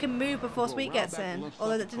 And then you can move before Sweet gets in.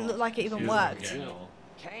 Although that didn't look like it She even doesn't worked. get it all.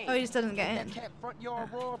 Kane. Oh, he just doesn't get That in. cat front yard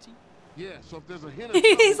royalty. Yeah, so if there's a hint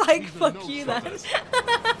He's like, fuck you Fuck then. this.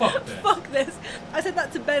 Fuck this. Fuck this. I said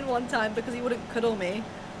that to Ben one time because he wouldn't cuddle me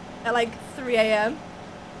at like 3 AM.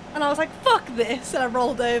 And I was like, fuck this. And I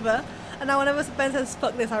rolled over. And now whenever Ben says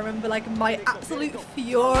fuck this, I remember like my absolute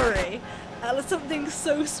fury at something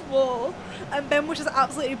so small. And Ben was just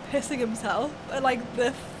absolutely pissing himself. And like,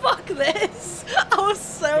 the fuck this. I was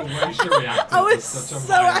so, The way she reacted I was was such a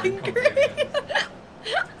so minor angry. inconvenience.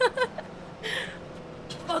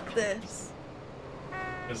 Fuck this.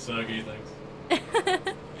 The Sergey things.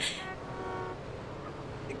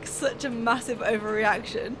 Such a massive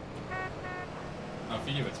overreaction. Oh,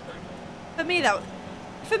 for you, it's pretty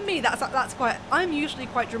For me, that's quite. I'm usually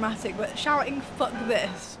quite dramatic, but shouting "fuck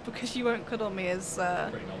this" because you won't cuddle me is.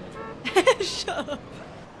 normal. Shut up.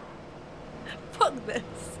 Fuck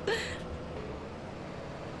this.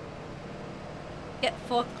 Get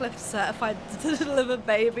forklift certified to deliver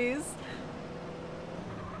babies.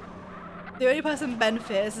 The only person Ben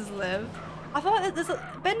fears is Liv. I feel like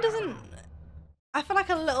Ben doesn't. I feel like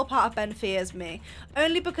a little part of Ben fears me.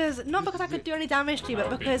 Only because, not because I could do any damage to you, but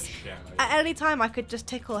because at any time I could just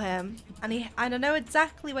tickle him. And I know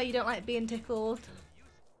exactly where you don't like being tickled.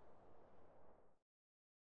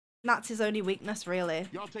 And that's his only weakness, really.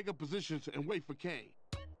 Y'all take up positions and wait for Kane.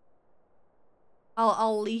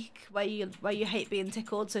 I'll leak where you hate being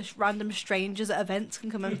tickled so random strangers at events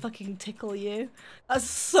can come and fucking tickle you. That's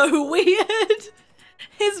so weird.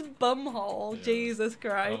 His bumhole, yeah. Jesus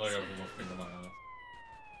Christ.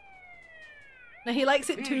 No, he likes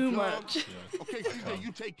it too much. Yeah. Okay, CJ,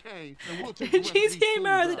 you take Kane, and we'll take the rest GTA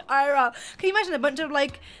Meredith IRL. Can you imagine a bunch of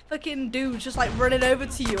like fucking dudes just like running over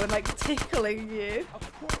to you and like tickling you?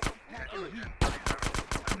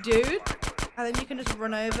 Dude? And then you can just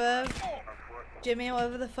run over Jimmy or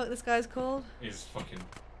whatever the fuck this guy's called. He's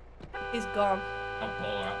gone.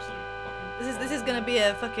 Absolutely. This is gonna be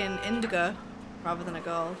a fucking indigo rather than a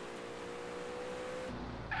gold.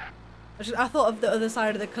 I thought of the other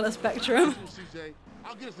side of the colour spectrum.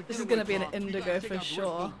 This is gonna be an indigo for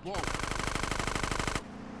sure.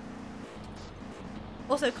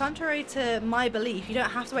 Also, contrary to my belief, you don't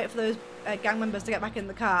have to wait for those gang members to get back in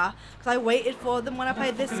the car. Because I waited for them when I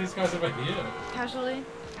played this these guys are back here. Casually.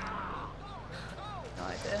 No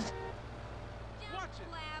idea.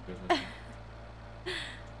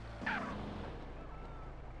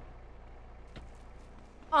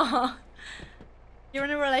 Aw. You're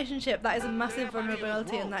in a relationship, that is a massive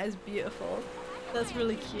vulnerability and that is beautiful. That's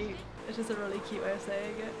really cute. It's just a really cute way of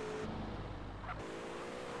saying it.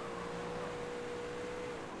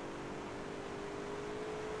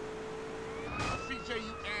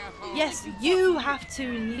 Yes, you have to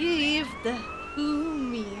leave the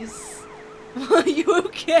homies. Are you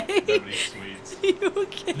okay? Very sweet. Are you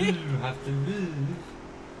okay? You have to leave.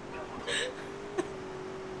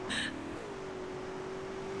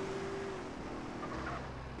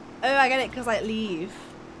 Oh, I get it, because like leave.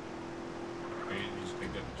 You just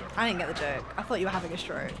didn't get the joke. I didn't get the joke. I thought you were having a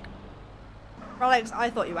stroke. Rolex,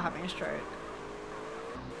 I thought you were having a stroke.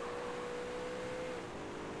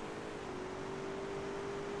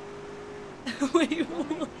 Wait,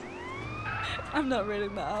 what? I'm not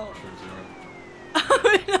reading that out.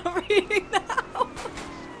 I'm not reading that out.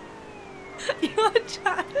 Your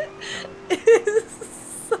chat is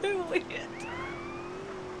so weird.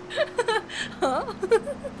 Huh?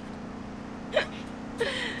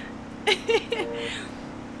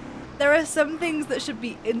 There are some things that should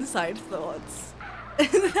be inside thoughts.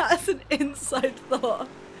 That's an inside thought.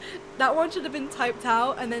 That one should have been typed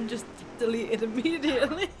out and then just deleted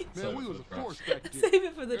immediately. Man, we was a force back then. Save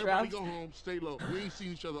it for the Everybody draft. go home, stay low. We ain't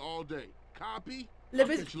seen each other all day. Copy? Lib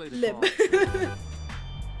I'll is catch you later, lib. Carl.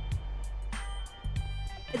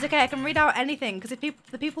 It's okay, I can read out anything because if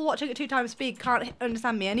the people watching at 2x speed can't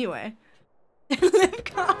understand me anyway. Lib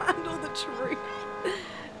can't handle the truth.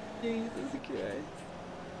 Jesus Christ.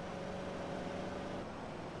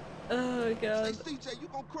 Oh god. Hey, CJ, you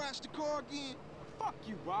gonna crash the car again? Fuck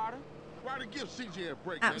you, Ryder. Ryder, give CJ a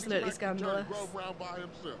break. Absolutely man. He scandalous. turned around by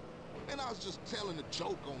himself. And I was just telling a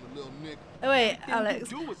joke on the little nigga. Oh wait,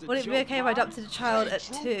 Alex, would it be okay if I adopted a child at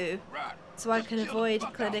 2 so I could avoid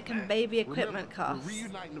clinic and baby equipment costs? We're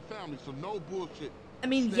reuniting the family, so no bullshit. I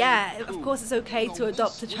mean, yeah, of course it's okay to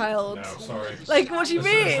adopt a child. No, sorry. Like, what do you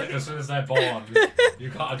mean? As soon as they're born, you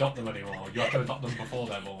can't adopt them anymore. You have to adopt them before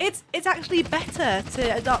they're born. It's actually better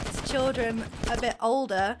to adopt children a bit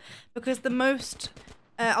older because the most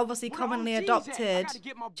obviously commonly adopted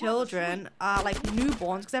children are like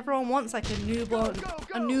newborns because everyone wants like a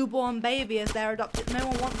newborn baby as their adopted. No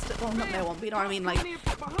one wants to, well, not no one, but you know what I mean, like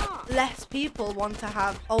less people want to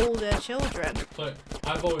have older children. So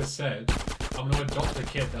I've always said I'm going to adopt a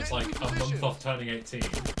kid that's like a month off turning 18.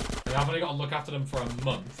 And I've only got to look after them for a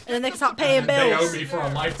month. And then they can start paying They bills. owe me for a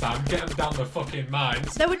lifetime. Get them down the fucking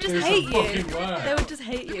mines. They would just Do hate some you. fucking work. They would just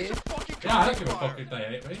hate you. Yeah, I don't give a fuck if they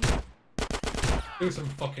hate me. Do some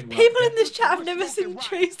fucking work. People in this chat have never seen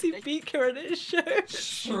Tracy Beaker in his show.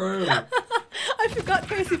 It's true. I forgot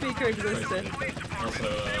Tracy Beaker existed.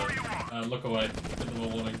 Also, look away. Give them a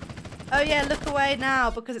warning. Oh yeah, look away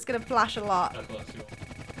now because it's gonna flash a lot. God bless you.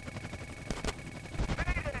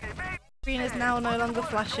 screen is now no longer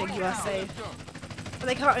flashing. You are safe. But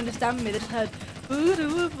they can't understand me. They just heard. And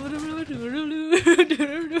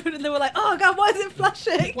they were like, "Oh God, why is it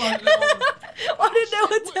flashing? Why didn't no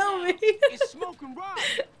one tell me?" It's smoking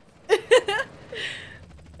right.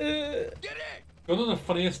 You know the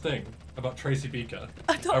funniest thing about Tracy Beaker?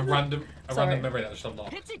 A random memory that just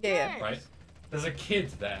unlocked. Yeah. Right? There's a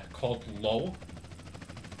kid there called Lowell.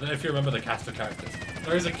 I don't know if you remember the cast of characters.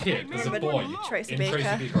 There is a kid, there's a boy Tracy in Beaker.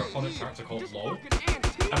 Tracy Beaker, a comic character called Lowell.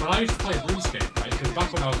 And when I used to play RuneScape, right, because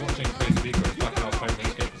back when I was watching Tracy Beaker, it was back when I was playing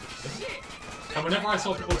RuneScape as a kid. And whenever I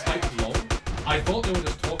saw people type LOL, I thought they were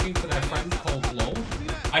just talking to their friend called LOL.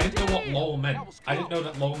 I didn't know what LOL meant. I didn't know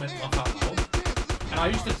that LOL meant laugh out loud. And I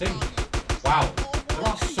used to think, wow, there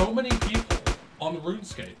are so many people on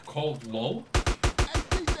RuneScape called LOL.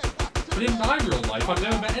 But in my real life, I've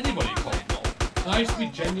never met anybody called LOL. And I used to be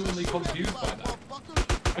genuinely confused by that.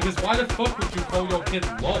 Because why the fuck would you call your kid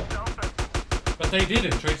LOL? But they did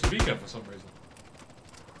in Tracy Beaker for some reason.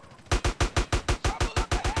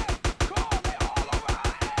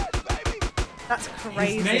 That's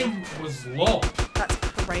crazy. His name was LOL. That's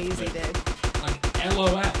crazy, dude. Like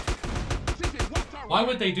LOL. Why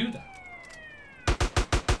would they do that?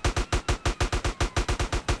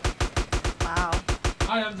 Wow.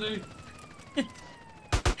 Hi, MZ.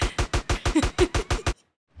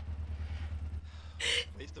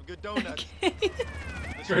 Waste of good donuts.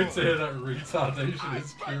 It's great to hear that retardation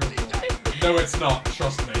is curable. No, it's not.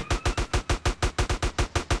 Trust me.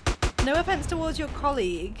 No offense towards your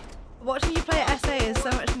colleague. Watching you play SA is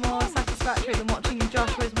so much more satisfactory than watching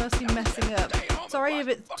Josh, who is mostly messing up. Sorry if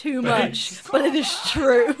it's too much, but it is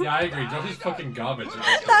true. Yeah, I agree. Josh is fucking garbage.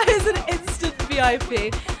 That is an instant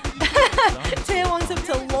VIP. Tier 1's up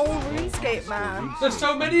to LOL RuneScape, man. There's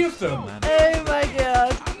so many of them. Oh my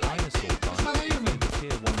god.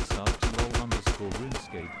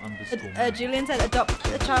 Julian said, adopt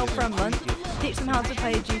a child for a month, teach them how to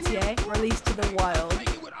play GTA, release to the wild.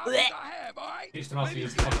 Teach them how to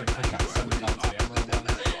use fucking pickaxe and down to the emerald.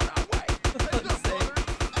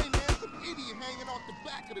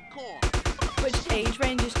 Which age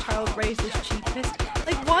range is child raised as cheapest?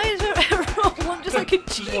 Like, why is everyone want just like a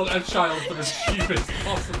Just want a child for the cheapest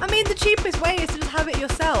possible. I mean, the cheapest way is to just have it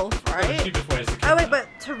yourself, right? The cheapest way is to Oh wait, but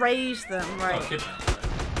to raise them, right? Oh,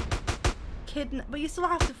 But you still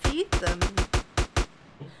have to feed them.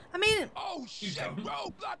 I mean,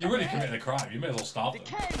 you're really committing a crime. You may as well starve them.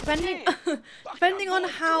 Depending on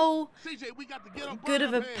how good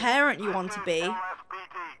of a parent you want to be.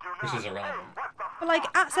 Which is irrelevant. But like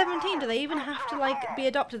at 17, do they even have to like be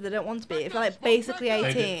adopted? They don't want to be. If they're like basically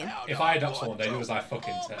 18. If I adopt someone, they do as I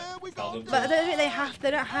fucking tell them to. But I don't think they have.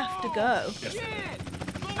 They don't have to go. Yes, they do.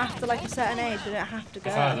 After like a certain age, they don't have to go.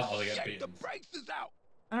 If I adopt, they get beaten.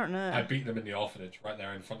 I don't know. I beat them in the orphanage right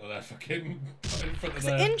there in front of their fucking.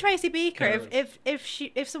 In Tracy Beaker,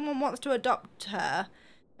 if someone wants to adopt her,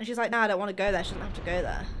 and she's like, "No, I don't want to go there," she doesn't have to go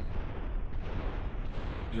there.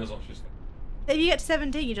 She does what she's. If you get to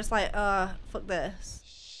 17, you're just like, fuck this.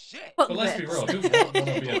 Fuck but let's be real, who wouldn't want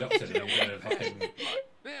to be adopted in a fucking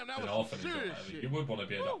an orphanage or whatever? You would want to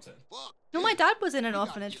be adopted. No, my dad was in an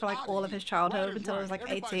orphanage for like all of his childhood until he was like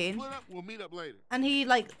 18. And he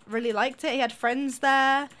like really liked it. He had friends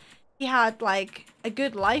there. He had like a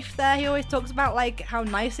good life there. He always talks about like how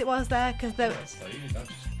nice it was there because it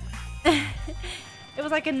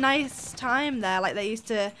was like a nice time there. Like they used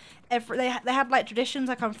to they had like traditions,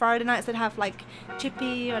 like on Friday nights they'd have like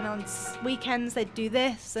chippy, and on weekends they'd do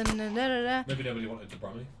this and da, da, da. Maybe nobody wanted to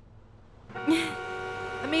brummy.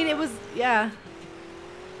 I mean, it was, yeah,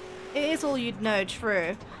 it is all you'd know,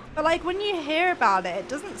 true, but like when you hear about it, it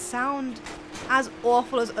doesn't sound as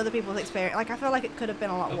awful as other people's experience. Like I feel like it could have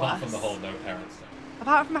been a lot worse. Apart from the whole no parents thing.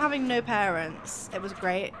 Apart from having no parents, it was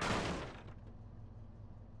great.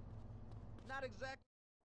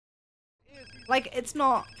 Like it's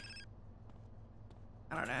not,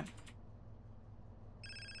 I don't know.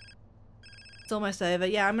 It's almost over.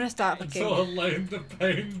 Yeah, I'm gonna start fucking. Until Elaine the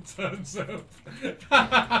Pain turns up.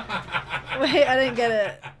 Wait, I didn't get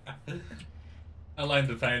it. Elaine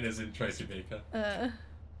the Pain is in Tracy Beaker. Elaine.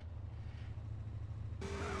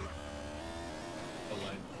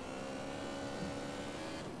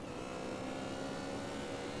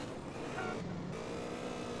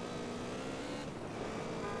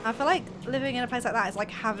 I feel like living in a place like that is like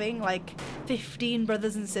having like 15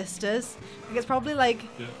 brothers and sisters. Like it's probably like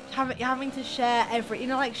having to share every, you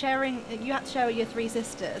know, like sharing, you had to share with your 3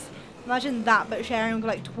 sisters. Imagine that, but sharing with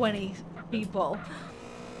like 20 people.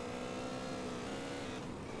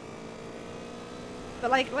 But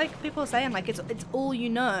like people are saying, like it's all you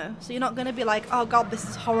know. So you're not gonna be like, oh god, this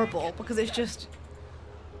is horrible, because it's just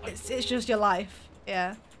It's just your life.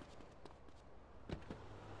 Yeah.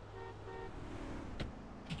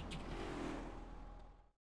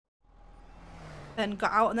 Then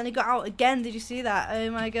got out, and then he got out again. Did you see that?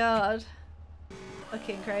 Oh my god.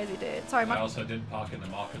 Fucking crazy, dude. Sorry, I also didn't park in the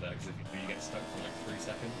marker there because if you do, you get stuck for like 3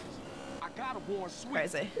 seconds. I gotta warn Sweet.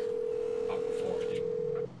 Crazy. Park before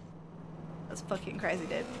you. That's fucking crazy,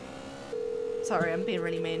 dude. Sorry, I'm being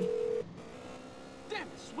really mean. Damn it,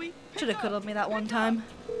 Sweet. Should have cuddled me that one time.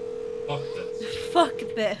 Fuck this. Fuck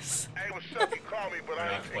this. Hey, what's up? You call me, but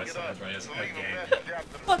I ain't play pick it San up. Andreas So leave a again. message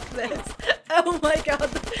after the- Fuck this. Oh my god.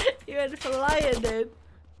 You went flying, dude.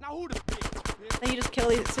 Now who the bitch? Then you just kill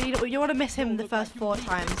these. So you want to miss him the first 4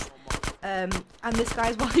 times. And this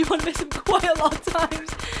guy's one you want to miss him quite a lot of times.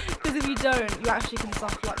 Because if you don't, you actually can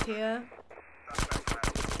soft lock here.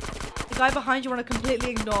 The guy behind you want to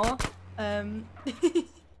completely ignore.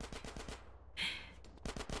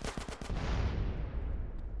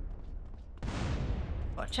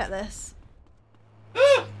 Oh, check this.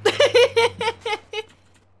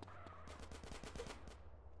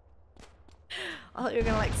 I thought you were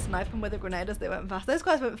gonna like snipe them with a grenade as they went past. Those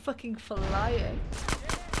guys went fucking flying.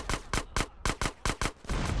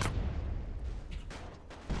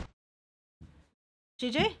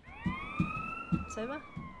 GG? It's over?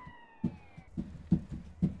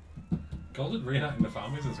 Golden reuniting the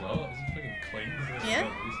families as well. That was fucking clean. Yeah.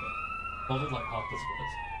 Golden like half the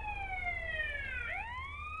squads.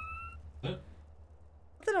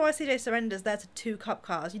 I don't know why CJ surrenders there to 2 cop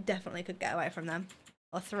cars. You definitely could get away from them.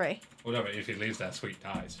 Or 3. Well, no, but if he leaves there, Sweet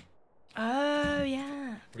dies. Oh,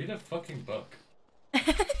 yeah. Read a fucking book.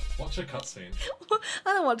 Watch a cutscene.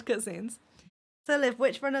 I don't watch cutscenes. So, Liv,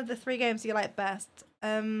 which one of the 3 games do you like best?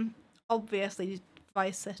 Obviously,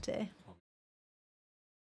 Vice City.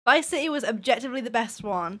 Vice City was objectively the best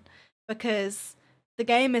one because the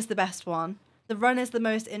game is the best one. The run is the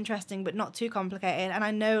most interesting, but not too complicated. And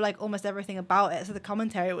I know like almost everything about it, so the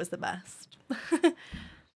commentary was the best.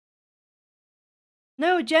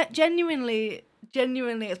 No, genuinely,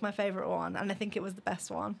 it's my favourite one, and I think it was the best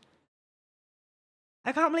one.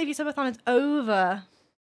 I can't believe your subathon is over.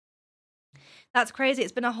 That's crazy.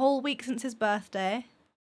 It's been a whole week since his birthday.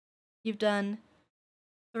 You've done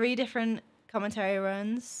 3 different commentary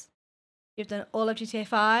runs. You've done all of GTA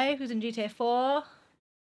 5. Who's in GTA 4?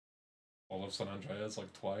 All of San Andreas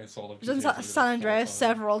like twice. All of You've done San Andreas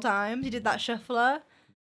several times. You did that shuffler.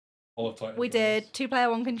 All of Titan We did 2-player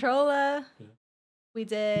 1 controller. Yeah. We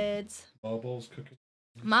did Marbles cooking.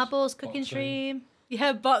 Marbles cooking stream.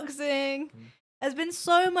 Yeah, boxing. There's been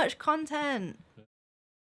so much content. Yeah.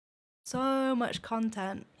 So much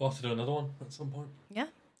content. We'll have to do another one at some point. Yeah.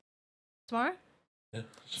 Tomorrow? Yeah.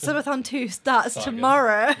 Subathon 2 starts Start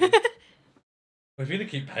tomorrow. Well, if you're gonna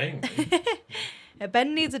keep paying me. Yeah,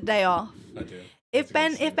 Ben needs a day off. I do. If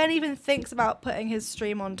Ben even thinks about putting his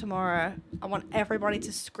stream on tomorrow, I want everybody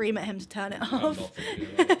to scream at him to turn it I'm off. not thinking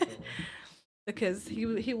about it, don't worry. Because he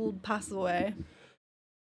will pass away.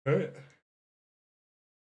 Alright. Do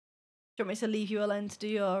you want me to leave you alone to do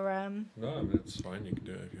your No, I mean, it's fine. You can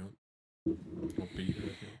do it if you want. I'll be here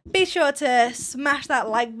if you want. Be sure to smash that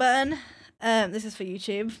like button. This is for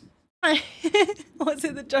YouTube. What's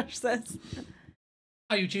it that Josh says?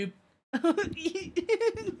 Hi YouTube.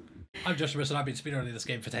 I'm Josh Riss and I've been speedrunning this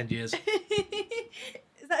game for 10 years.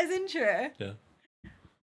 Is that his intro? Yeah.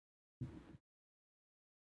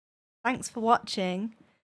 Thanks for watching.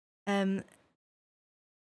 Only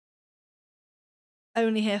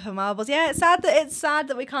here for marbles. Yeah, it's sad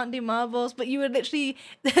that we can't do marbles, but you would literally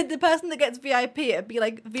the person that gets VIP, it'd be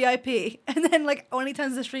like VIP, and then like when he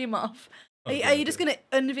turns the stream off. Are you just gonna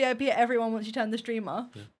un-VIP everyone once you turn the stream off?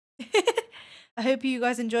 Yeah. I hope you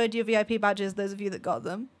guys enjoyed your VIP badges, those of you that got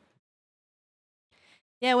them.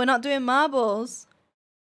 Yeah, we're not doing marbles.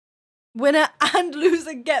 Winner and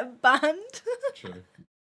loser get banned. True.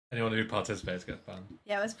 Anyone who participates gets banned.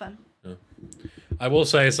 Yeah, it was fun. Yeah. I will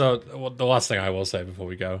say, so the last thing I will say before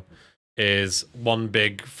we go is one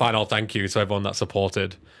big final thank you to everyone that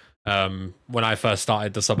supported. When I first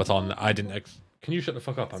started the subathon, I didn't... Can you shut the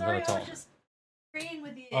fuck up? I'm going to talk. Just agreeing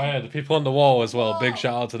with you. Oh yeah, the people on the wall as well. Big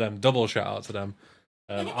shout out to them. Double shout out to them.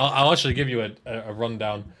 I'll actually give you a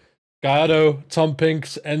rundown. Gallardo, Tom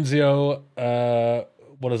Pinks, Enzio,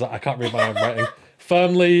 what is that? I can't read my own writing.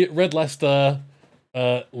 Firmly, Red Leicester,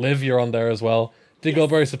 Liv, you're on there as well.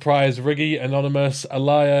 Diggleberry Surprise, Riggy, Anonymous,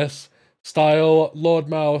 Elias, Style, Lord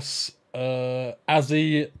Mouse,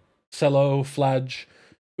 Azzy, Cello, Fladge,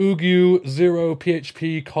 Ugu, Zero,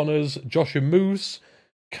 PHP, Connors, Joshua Moose,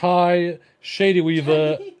 Kai, Shady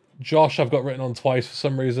Weaver, Josh, I've got written on twice for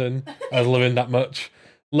some reason. I was living that much.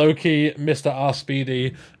 Loki, Mr. R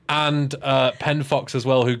Speedy, And Pen Fox as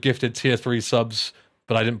well, who gifted tier 3 subs,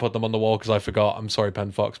 but I didn't put them on the wall because I forgot. I'm sorry,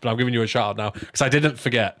 Pen Fox, but I'm giving you a shout out now because I didn't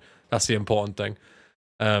forget. That's the important thing.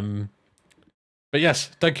 But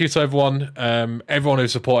yes, thank you to everyone. Everyone who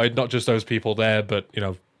supported, not just those people there, but you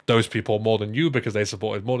know, those people more than you because they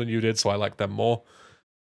supported more than you did, so I like them more.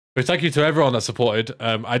 But thank you to everyone that supported.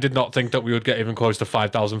 I did not think that we would get even close to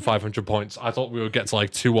 5,500 points. I thought we would get to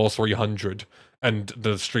like 200 or 300 and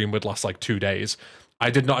the stream would last like 2 days. I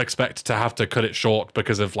did not expect to have to cut it short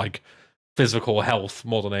because of like physical health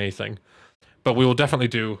more than anything. But we will definitely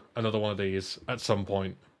do another one of these at some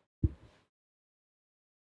point.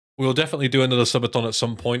 We'll definitely do another subathon at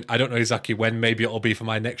some point. I don't know exactly when. Maybe it'll be for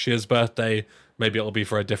my next year's birthday. Maybe it'll be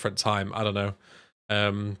for a different time. I don't know.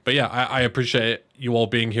 But yeah, I appreciate you all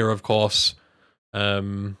being here, of course.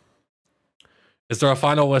 Is there a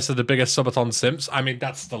final list of the biggest subathon simps? I mean,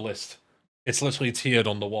 that's the list. It's literally tiered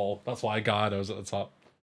on the wall. That's why Gardo's at the top.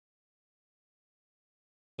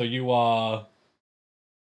 So you are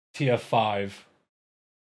tier 5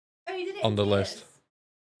 you did it on the in list. tiers?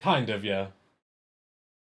 Kind of, yeah.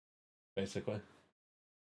 Basically.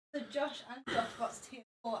 So Josh and Josh got tier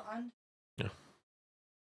 4 and...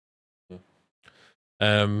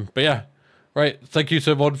 But yeah, right. Thank you to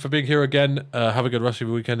everyone for being here again. Have a good rest of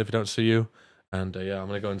your weekend if I don't see you. And yeah, I'm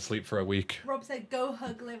gonna go and sleep for a week. Rob said, "Go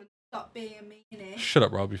hug Liv and stop being a meanie." Shut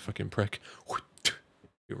up, Rob, you fucking prick.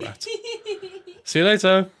 You rat. See you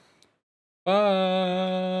later.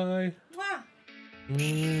 Bye. Mwah.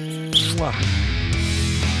 Mwah.